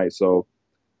fight of the night. So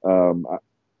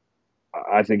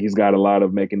I think he's got a lot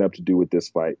of making up to do with this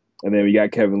fight. And then we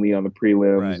got Kevin Lee on the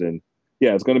prelims. Right. And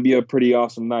yeah, it's going to be a pretty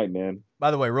awesome night, man.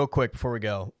 By the way, real quick before we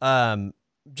go,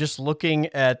 just looking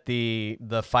at the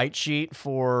fight sheet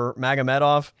for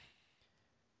Magomedov.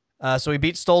 So he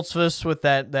beat Stoltzfus with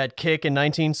that kick in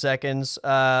 19 seconds.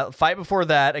 Fight before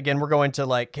that, again, we're going to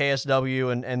like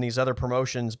KSW and these other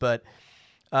promotions, but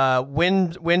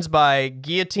wins by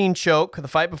guillotine choke. The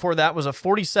fight before that was a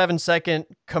 47-second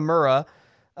Kimura.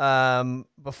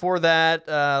 Before that,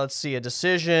 let's see, a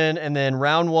decision, and then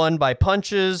round 1 by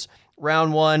punches,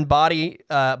 round 1 body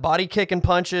kick and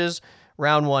punches,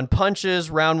 round 1 punches,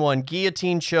 round 1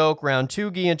 guillotine choke, round 2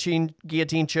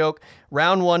 guillotine choke,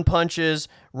 round 1 punches,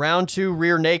 round 2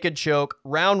 rear naked choke,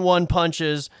 round 1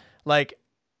 punches. Like,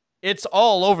 it's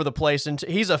all over the place, and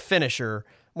he's a finisher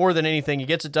more than anything. He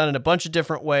gets it done in a bunch of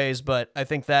different ways, but I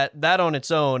think that on its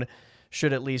own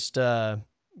should at least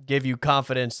give you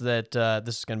confidence that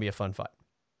this is going to be a fun fight.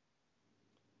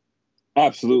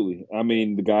 Absolutely. I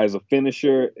mean, the guy's a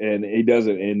finisher, and he does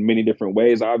it in many different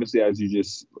ways, obviously, as you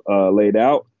just laid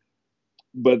out.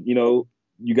 But,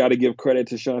 you got to give credit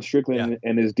to Sean Strickland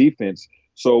and his defense.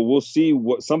 So we'll see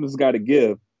what something's got to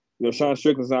give. Sean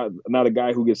Strickland's not a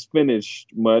guy who gets finished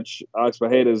much. Alex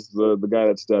Fajeda's the guy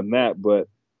that's done that. But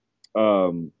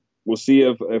we'll see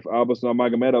if Albasno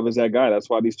Magomedov is that guy. That's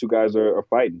why these two guys are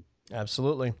fighting.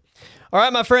 Absolutely. All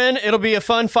right, my friend, it'll be a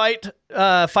fun fight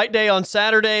day on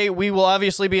Saturday. We will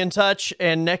obviously be in touch,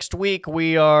 and next week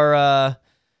we are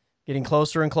getting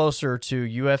closer and closer to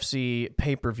UFC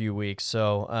pay-per-view week.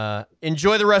 So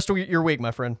enjoy the rest of your week,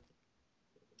 my friend.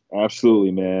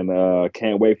 Absolutely, man.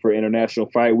 Can't wait for International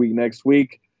Fight Week next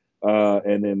week.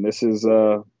 And then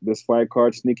this fight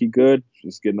card sneaky good.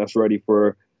 Just getting us ready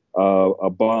for a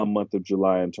bomb month of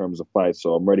July in terms of fights.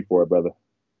 So I'm ready for it, brother.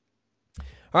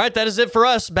 All right, that is it for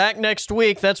us. Back next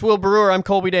week. That's Will Brewer. I'm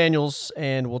Colby Daniels,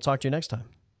 and we'll talk to you next time.